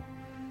all,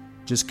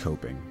 just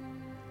coping.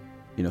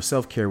 You know,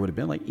 self-care would have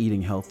been like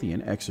eating healthy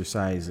and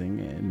exercising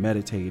and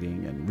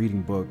meditating and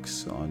reading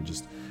books on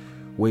just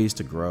ways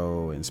to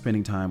grow and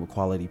spending time with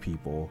quality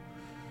people.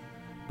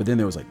 But then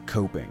there was like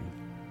coping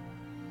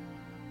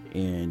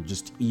and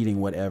just eating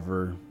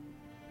whatever,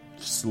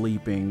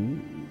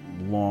 sleeping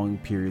long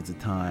periods of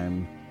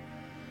time,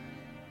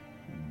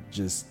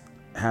 just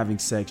having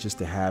sex just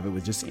to have it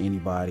with just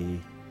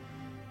anybody.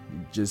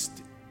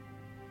 Just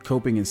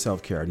coping and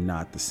self-care are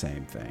not the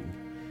same thing.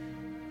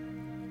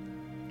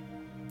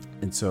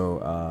 And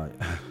so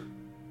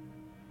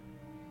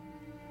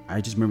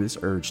I just remember this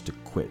urge to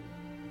quit.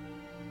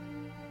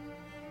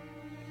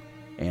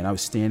 And I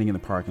was standing in the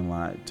parking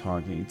lot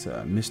talking to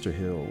Mr.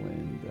 Hill,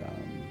 and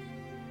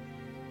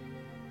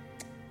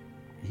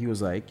he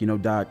was like, you know,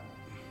 Doc,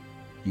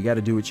 you got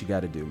to do what you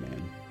got to do,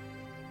 man.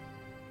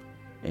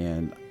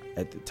 And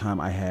at the time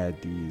I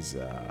had these,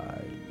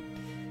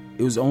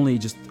 it was only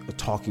just a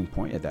talking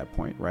point at that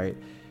point, right?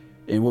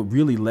 And what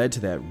really led to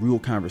that real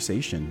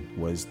conversation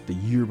was the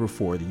year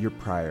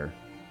prior,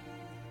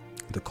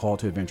 the call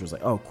to adventure was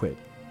like, oh, quit,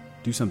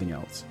 do something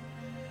else.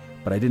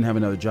 But I didn't have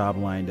another job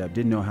lined up,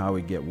 didn't know how I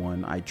would get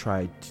one. I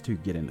tried to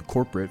get into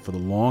corporate for the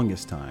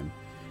longest time,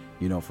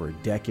 you know, for a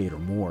decade or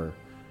more,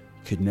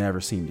 could never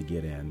seem to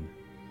get in.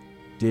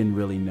 Didn't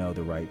really know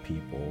the right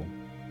people,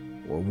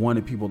 or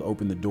wanted people to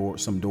open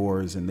some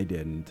doors, and they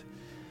didn't.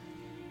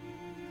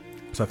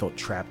 So I felt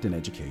trapped in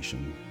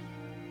education.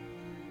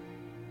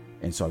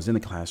 And so I was in the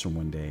classroom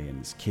one day,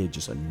 and this kid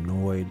just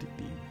annoyed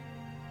the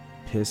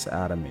piss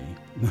out of me.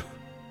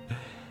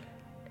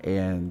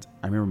 And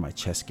I remember my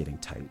chest getting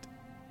tight,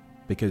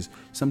 because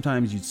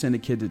sometimes you'd send a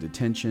kid to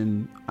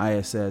detention,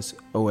 ISS,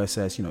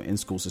 OSS, you know,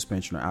 in-school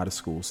suspension or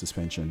out-of-school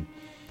suspension,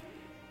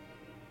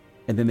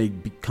 and then they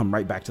come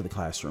right back to the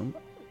classroom.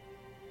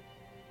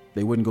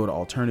 They wouldn't go to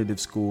alternative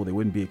school. They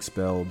wouldn't be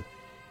expelled.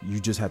 You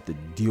just have to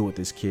deal with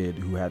this kid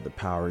who had the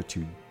power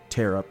to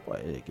tear up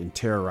and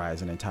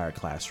terrorize an entire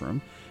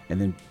classroom. And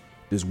then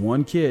there's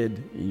one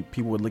kid,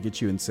 people would look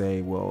at you and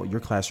say, well, your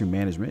classroom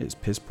management is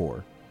piss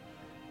poor.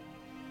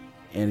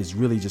 And it's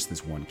really just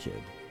this one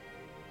kid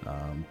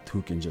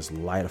who can just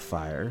light a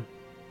fire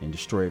and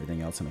destroy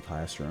everything else in the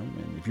classroom.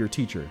 And if you're a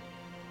teacher,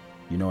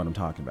 you know what I'm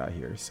talking about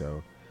here.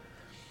 So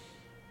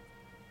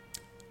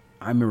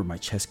I remember my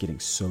chest getting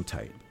so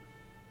tight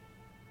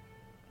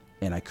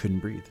and I couldn't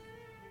breathe.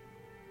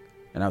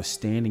 And I was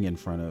standing in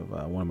front of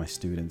one of my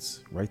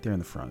students right there in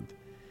the front,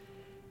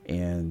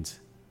 and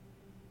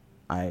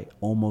I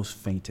almost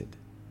fainted.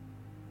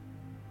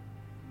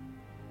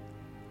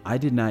 I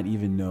did not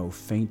even know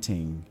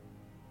fainting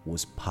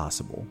was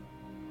possible.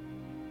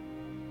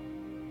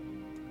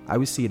 I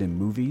would see it in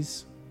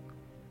movies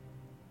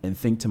and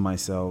think to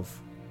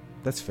myself,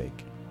 that's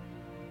fake.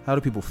 How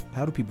do people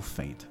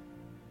faint?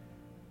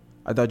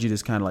 I thought you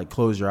just kind of like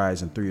closed your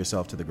eyes and threw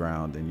yourself to the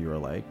ground and you were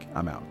like,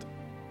 I'm out.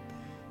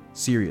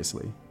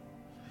 Seriously.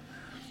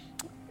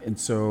 And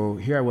so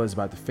here I was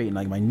about to faint, and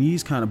like my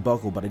knees kind of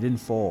buckled, but I didn't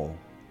fall.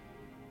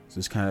 So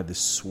it's kind of this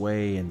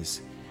sway and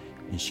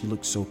she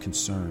looked so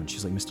concerned.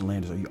 She's like, Mr.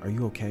 Landers, are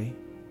you okay?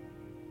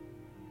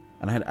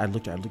 And I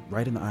looked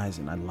right in the eyes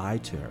and I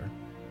lied to her.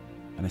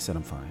 And I said,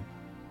 I'm fine.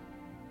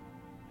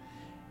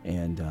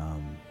 And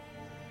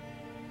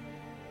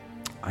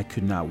I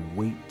could not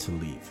wait to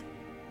leave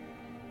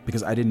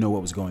because I didn't know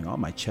what was going on.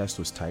 My chest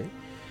was tight.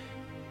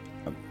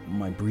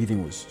 My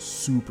breathing was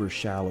super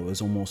shallow. It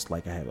was almost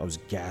like I was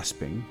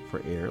gasping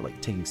for air, like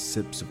taking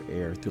sips of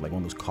air through like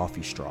one of those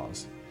coffee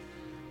straws.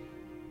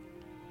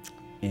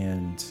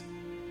 And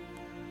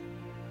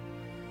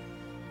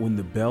when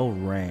the bell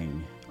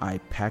rang, I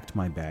packed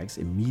my bags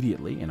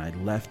immediately and I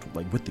left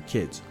like with the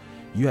kids.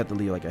 You had to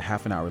leave like a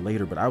half an hour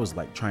later, but I was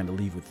like trying to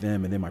leave with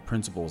them, and then my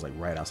principal was like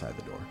right outside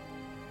the door.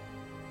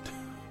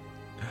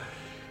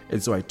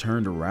 And so I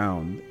turned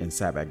around and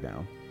sat back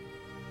down.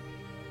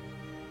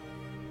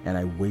 And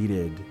I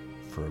waited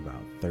for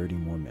about 30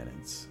 more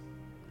minutes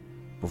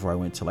before I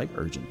went to like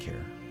urgent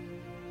care.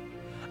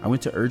 I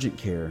went to urgent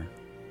care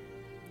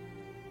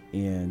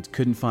and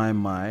couldn't find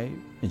my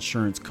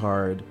insurance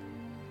card.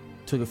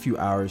 Took a few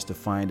hours to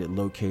find it,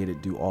 locate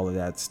it, do all of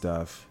that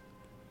stuff.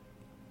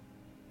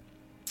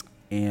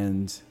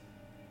 And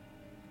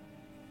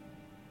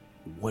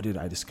what did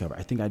I discover?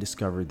 I think I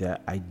discovered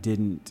that I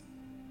didn't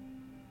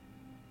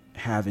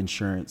have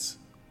insurance.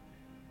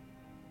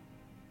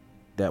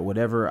 That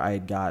whatever I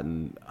had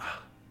gotten,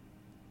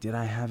 did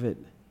I have it?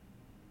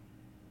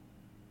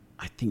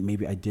 I think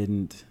maybe I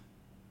didn't.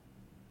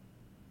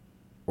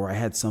 Or I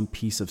had some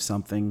piece of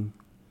something.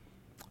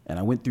 And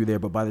I went through there,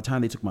 but by the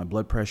time they took my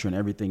blood pressure and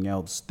everything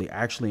else, they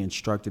actually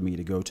instructed me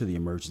to go to the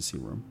emergency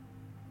room.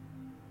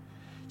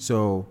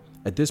 So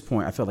at this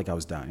point, I felt like I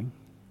was dying.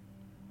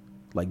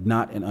 Like,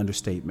 not an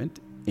understatement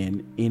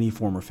in any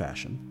form or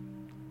fashion.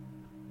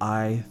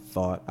 I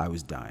thought I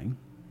was dying.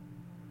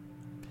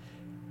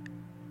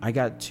 I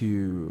got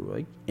to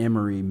like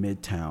Emory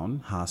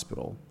Midtown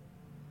Hospital,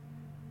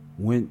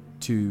 went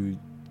to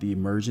the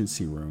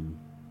emergency room,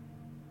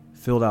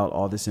 filled out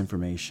all this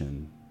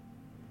information,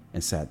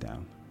 and sat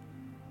down.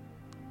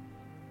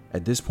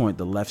 At this point,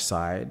 the left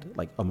side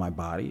like of my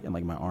body and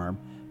like my arm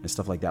and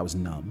stuff like that was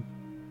numb.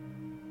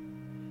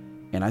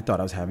 And I thought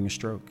I was having a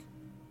stroke.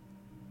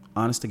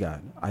 Honest to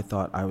God, I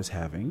thought I was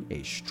having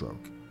a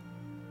stroke.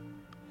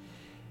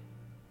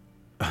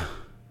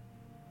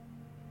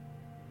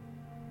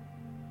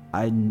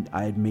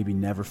 I'd maybe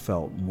never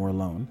felt more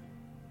alone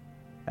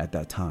at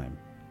that time.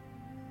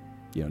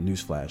 You know,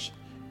 newsflash,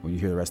 when you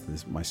hear the rest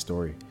of my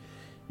story,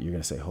 you're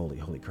going to say,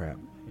 holy crap.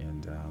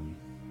 And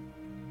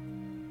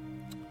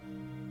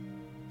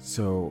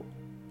so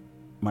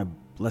my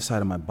left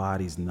side of my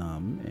body's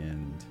numb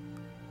and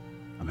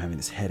I'm having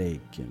this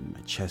headache and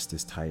my chest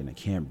is tight and I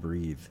can't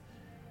breathe.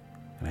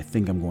 And I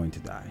think I'm going to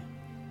die.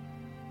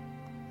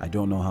 I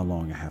don't know how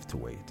long I have to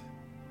wait.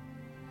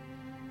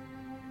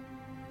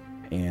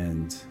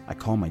 And I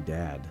call my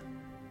dad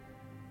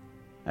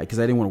because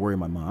I didn't want to worry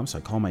my mom. So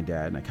I called my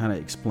dad and I kind of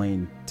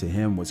explained to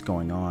him what's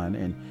going on.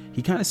 And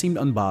he kind of seemed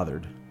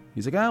unbothered.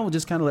 He's like, well,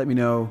 just kind of let me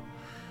know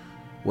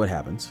what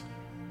happens.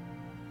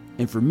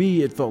 And for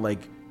me, it felt like,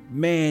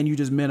 man, you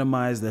just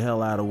minimized the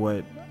hell out of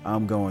what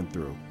I'm going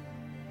through.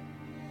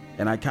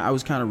 And I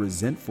was kind of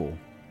resentful.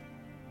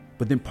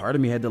 But then part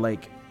of me had to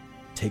like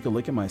take a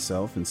look at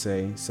myself and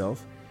say,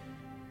 self,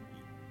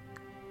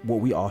 what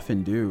we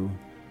often do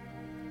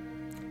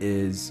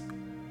is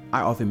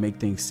I often make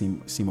things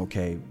seem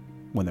okay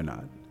when they're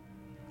not.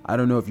 I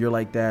don't know if you're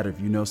like that or if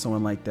you know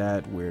someone like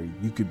that where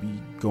you could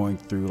be going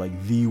through like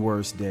the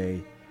worst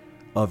day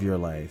of your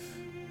life.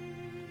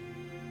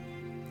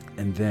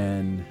 And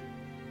then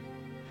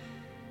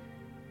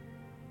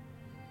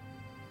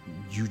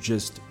you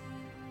just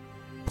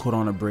put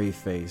on a brave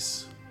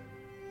face,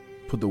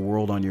 put the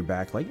world on your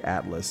back like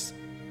Atlas,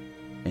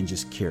 and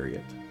just carry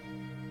it.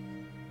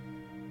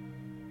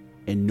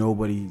 And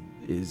nobody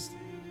is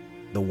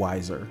the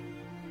wiser.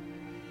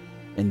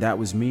 And that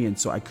was me. And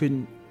so I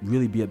couldn't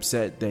really be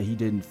upset that he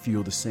didn't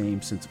feel the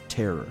same sense of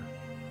terror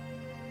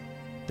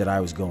that I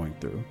was going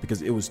through,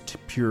 because it was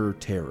pure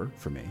terror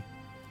for me.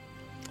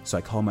 So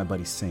I called my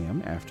buddy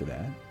Sam after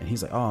that, and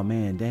he's like, oh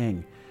man,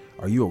 dang,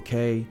 are you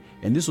okay?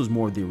 And this was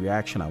more of the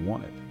reaction I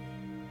wanted.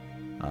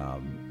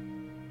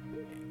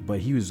 But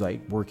he was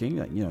like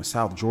working,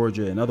 South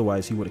Georgia, and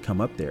otherwise he would have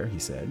come up there, he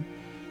said.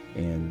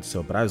 And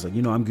so, but I was like,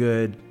 I'm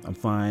good, I'm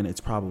fine,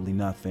 it's probably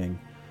nothing.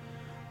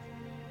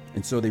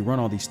 And so they run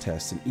all these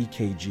tests, an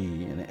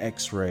EKG and an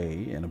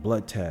X-ray and a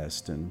blood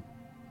test. And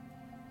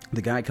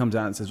the guy comes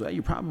out and says, well,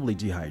 you're probably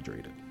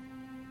dehydrated.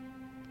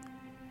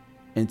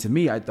 And to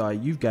me, I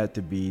thought, you've got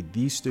to be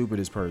the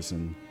stupidest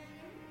person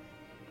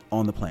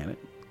on the planet,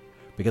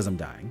 because I'm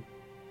dying.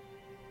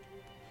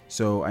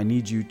 So I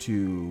need you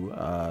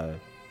to,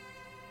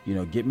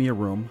 get me a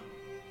room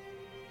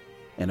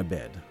and a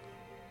bed.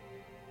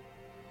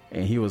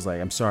 And he was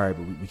like, I'm sorry,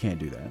 but we can't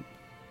do that.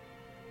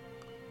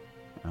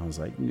 I was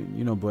like,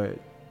 but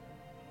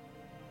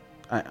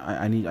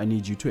I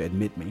need you to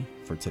admit me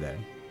for today.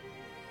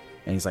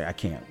 And he's like, I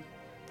can't.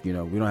 We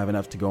don't have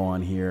enough to go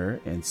on here.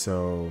 And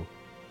so,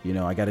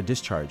 I got to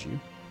discharge you.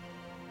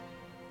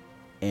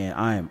 And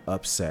I am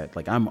upset.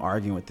 Like, I'm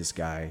arguing with this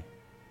guy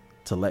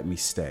to let me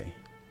stay.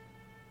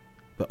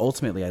 But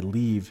ultimately, I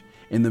leave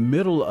in the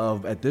middle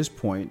of, at this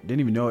point, didn't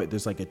even know it,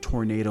 there's like a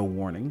tornado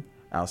warning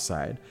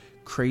outside.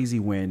 Crazy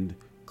wind,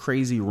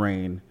 crazy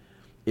rain.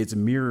 It's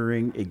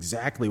mirroring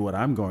exactly what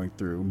I'm going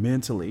through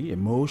mentally,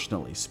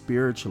 emotionally,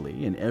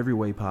 spiritually, in every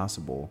way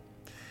possible.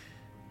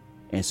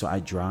 And so I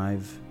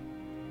drive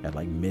at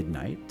like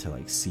midnight to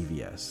like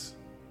CVS.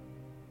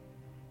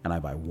 And I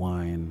buy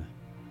wine,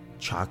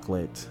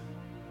 chocolate,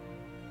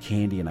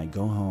 candy, and I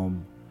go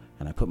home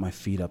and I put my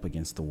feet up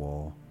against the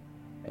wall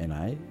and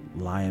I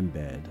lie in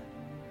bed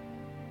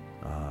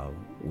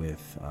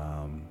with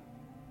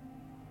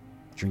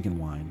drinking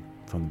wine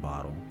from the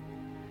bottle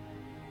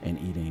and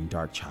eating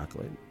dark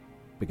chocolate,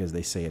 because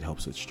they say it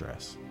helps with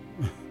stress.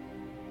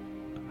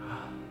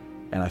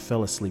 And I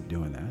fell asleep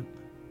doing that.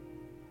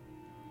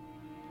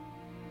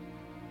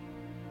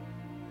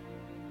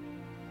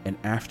 And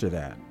after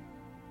that,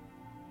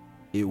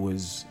 it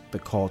was the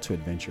call to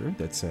adventure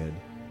that said,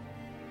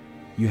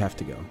 you have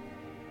to go.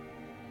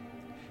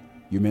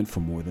 You're meant for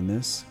more than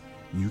this.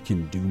 You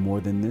can do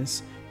more than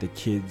this. The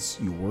kids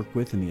you work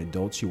with and the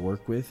adults you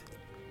work with,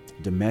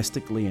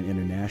 domestically and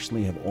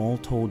internationally, have all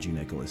told you,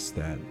 Nicholas,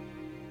 that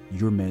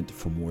you're meant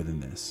for more than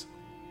this.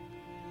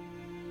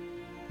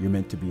 You're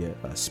meant to be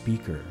a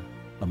speaker,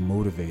 a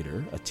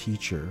motivator, a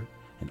teacher,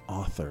 an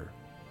author.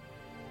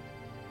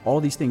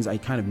 All these things I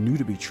kind of knew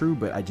to be true,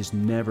 but I just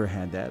never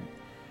had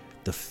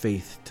the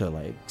faith to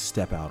like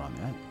step out on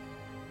that.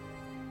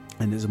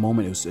 And there's a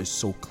moment it was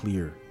so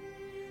clear.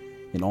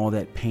 In all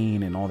that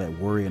pain and all that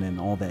worry and in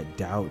all that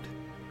doubt,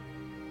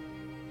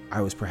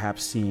 I was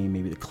perhaps seeing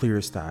maybe the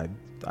clearest I'd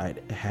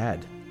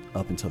had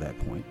up until that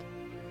point.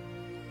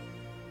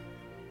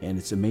 And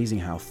it's amazing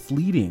how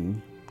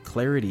fleeting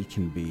clarity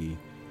can be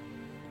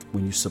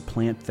when you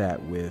supplant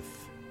that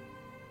with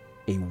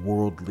a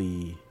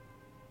worldly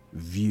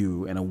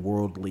view and a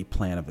worldly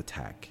plan of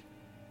attack.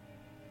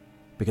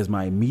 Because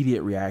my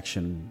immediate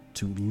reaction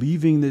to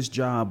leaving this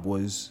job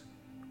was,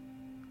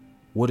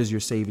 what does your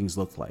savings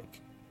look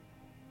like?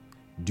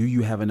 Do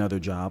you have another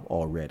job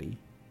already?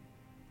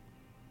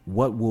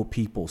 What will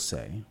people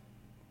say?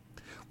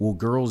 Will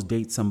girls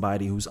date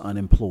somebody who's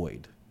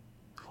unemployed?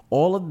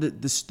 All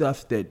of the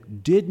stuff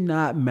that did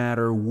not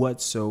matter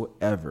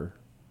whatsoever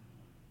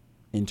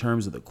in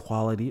terms of the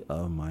quality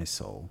of my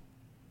soul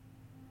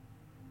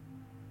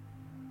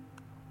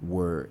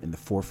were in the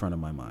forefront of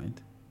my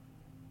mind.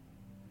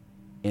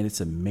 And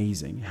it's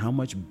amazing how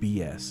much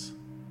BS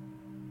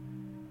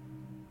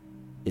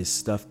is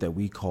stuff that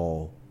we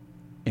call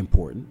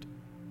important,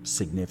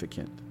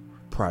 significant,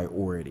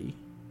 priority.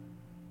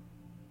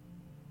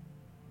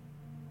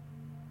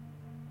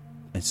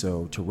 And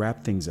so to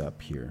wrap things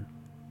up here,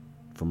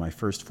 for my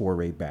first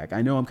foray back,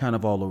 I know I'm kind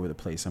of all over the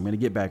place. I'm going to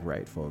get back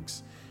right,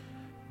 folks.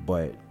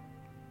 But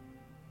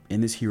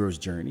in this hero's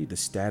journey, the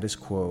status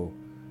quo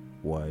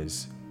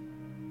was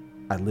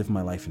I lived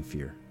my life in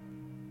fear.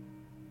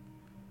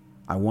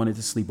 I wanted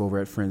to sleep over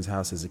at friends'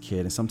 house as a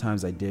kid, and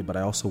sometimes I did, but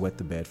I also wet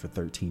the bed for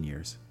 13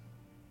 years.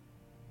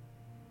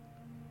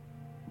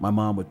 My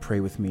mom would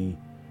pray with me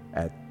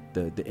at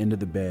the end of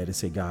the bed and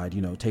say, God,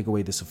 take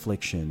away this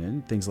affliction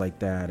and things like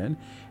that. And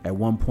at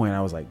one point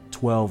I was like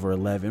 12 or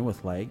 11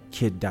 with like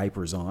kid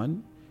diapers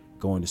on,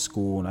 going to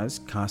school, and I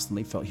just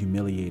constantly felt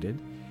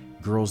humiliated.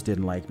 Girls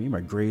didn't like me.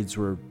 My grades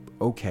were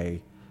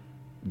okay,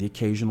 the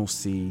occasional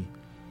C.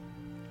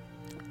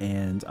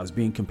 And I was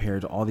being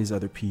compared to all these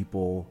other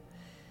people.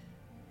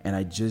 And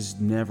I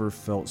just never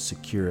felt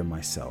secure in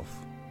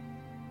myself.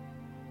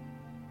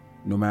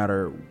 No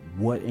matter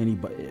what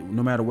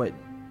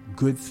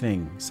good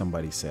thing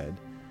somebody said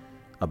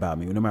about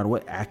me, no matter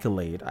what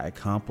accolade I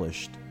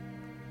accomplished,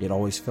 it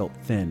always felt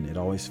thin. It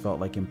always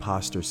felt like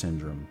imposter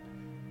syndrome.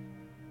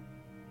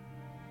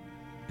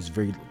 It was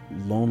very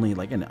lonely,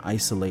 like an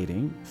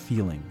isolating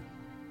feeling.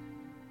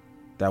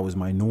 That was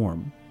my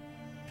norm.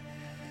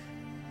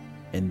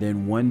 And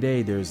then one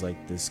day there's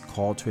like this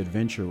call to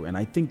adventure. And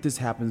I think this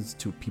happens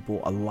to people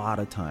a lot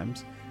of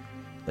times.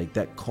 Like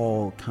that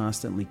call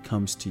constantly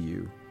comes to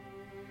you,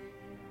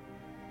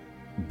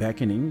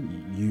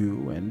 beckoning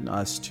you and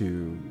us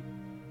to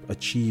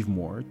achieve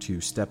more, to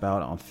step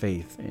out on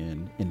faith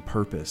and in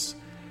purpose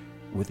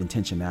with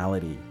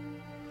intentionality.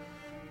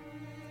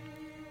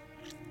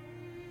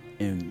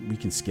 And we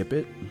can skip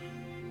it,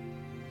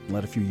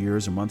 let a few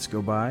years or months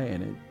go by,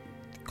 and it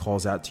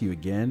calls out to you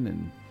again.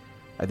 And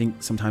I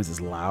think sometimes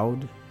it's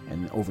loud,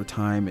 and over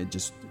time it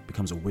just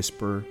becomes a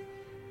whisper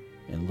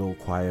and a little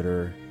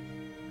quieter.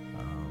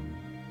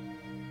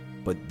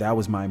 But that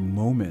was my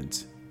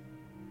moment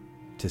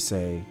to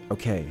say,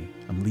 okay,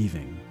 I'm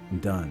leaving, I'm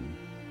done.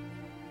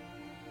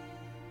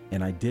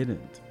 And I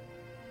didn't.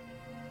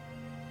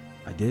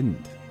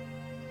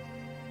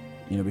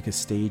 Because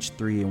stage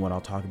 3 and what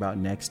I'll talk about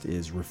next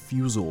is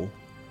refusal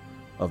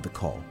of the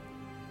call.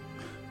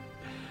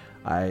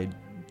 I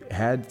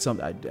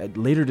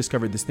later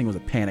discovered this thing was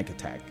a panic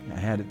attack. I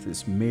had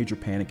this major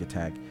panic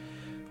attack,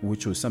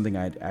 which was something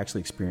I'd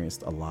actually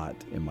experienced a lot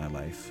in my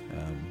life,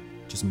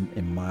 just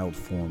in mild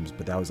forms,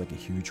 but that was like a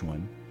huge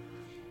one.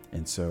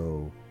 And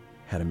so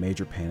had a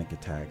major panic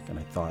attack, and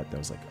I thought that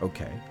was like,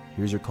 okay,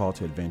 here's your call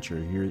to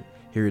adventure.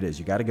 Here it is.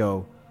 You got to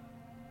go.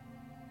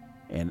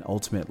 And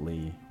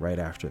ultimately, right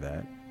after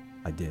that,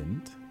 I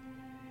didn't.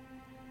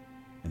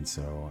 And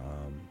so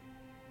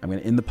I'm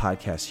going to end the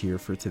podcast here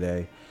for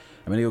today.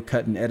 I'm going to go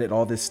cut and edit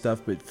all this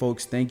stuff. But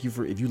folks, thank you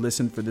if you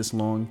listened for this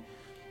long.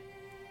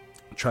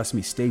 Trust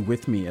me, stay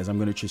with me as I'm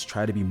going to just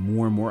try to be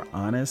more and more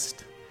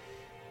honest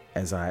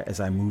as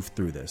I move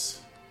through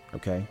this.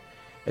 Okay?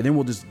 And then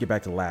we'll just get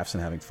back to laughs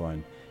and having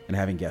fun and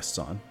having guests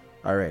on.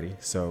 Alrighty.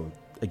 So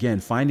again,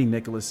 Finding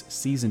Nicholas,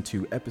 Season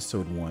 2,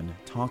 Episode 1,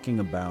 talking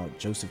about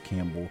Joseph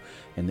Campbell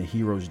and the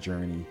hero's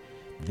journey.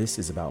 This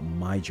is about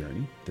my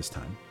journey this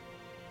time.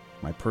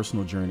 My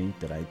personal journey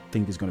that I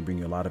think is going to bring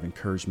you a lot of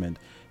encouragement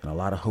and a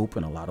lot of hope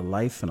and a lot of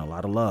life and a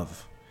lot of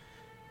love.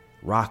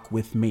 Rock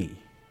with me.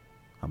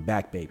 I'm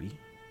back, baby.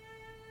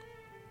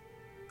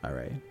 All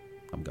right.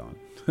 I'm gone.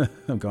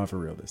 I'm gone for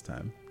real this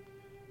time.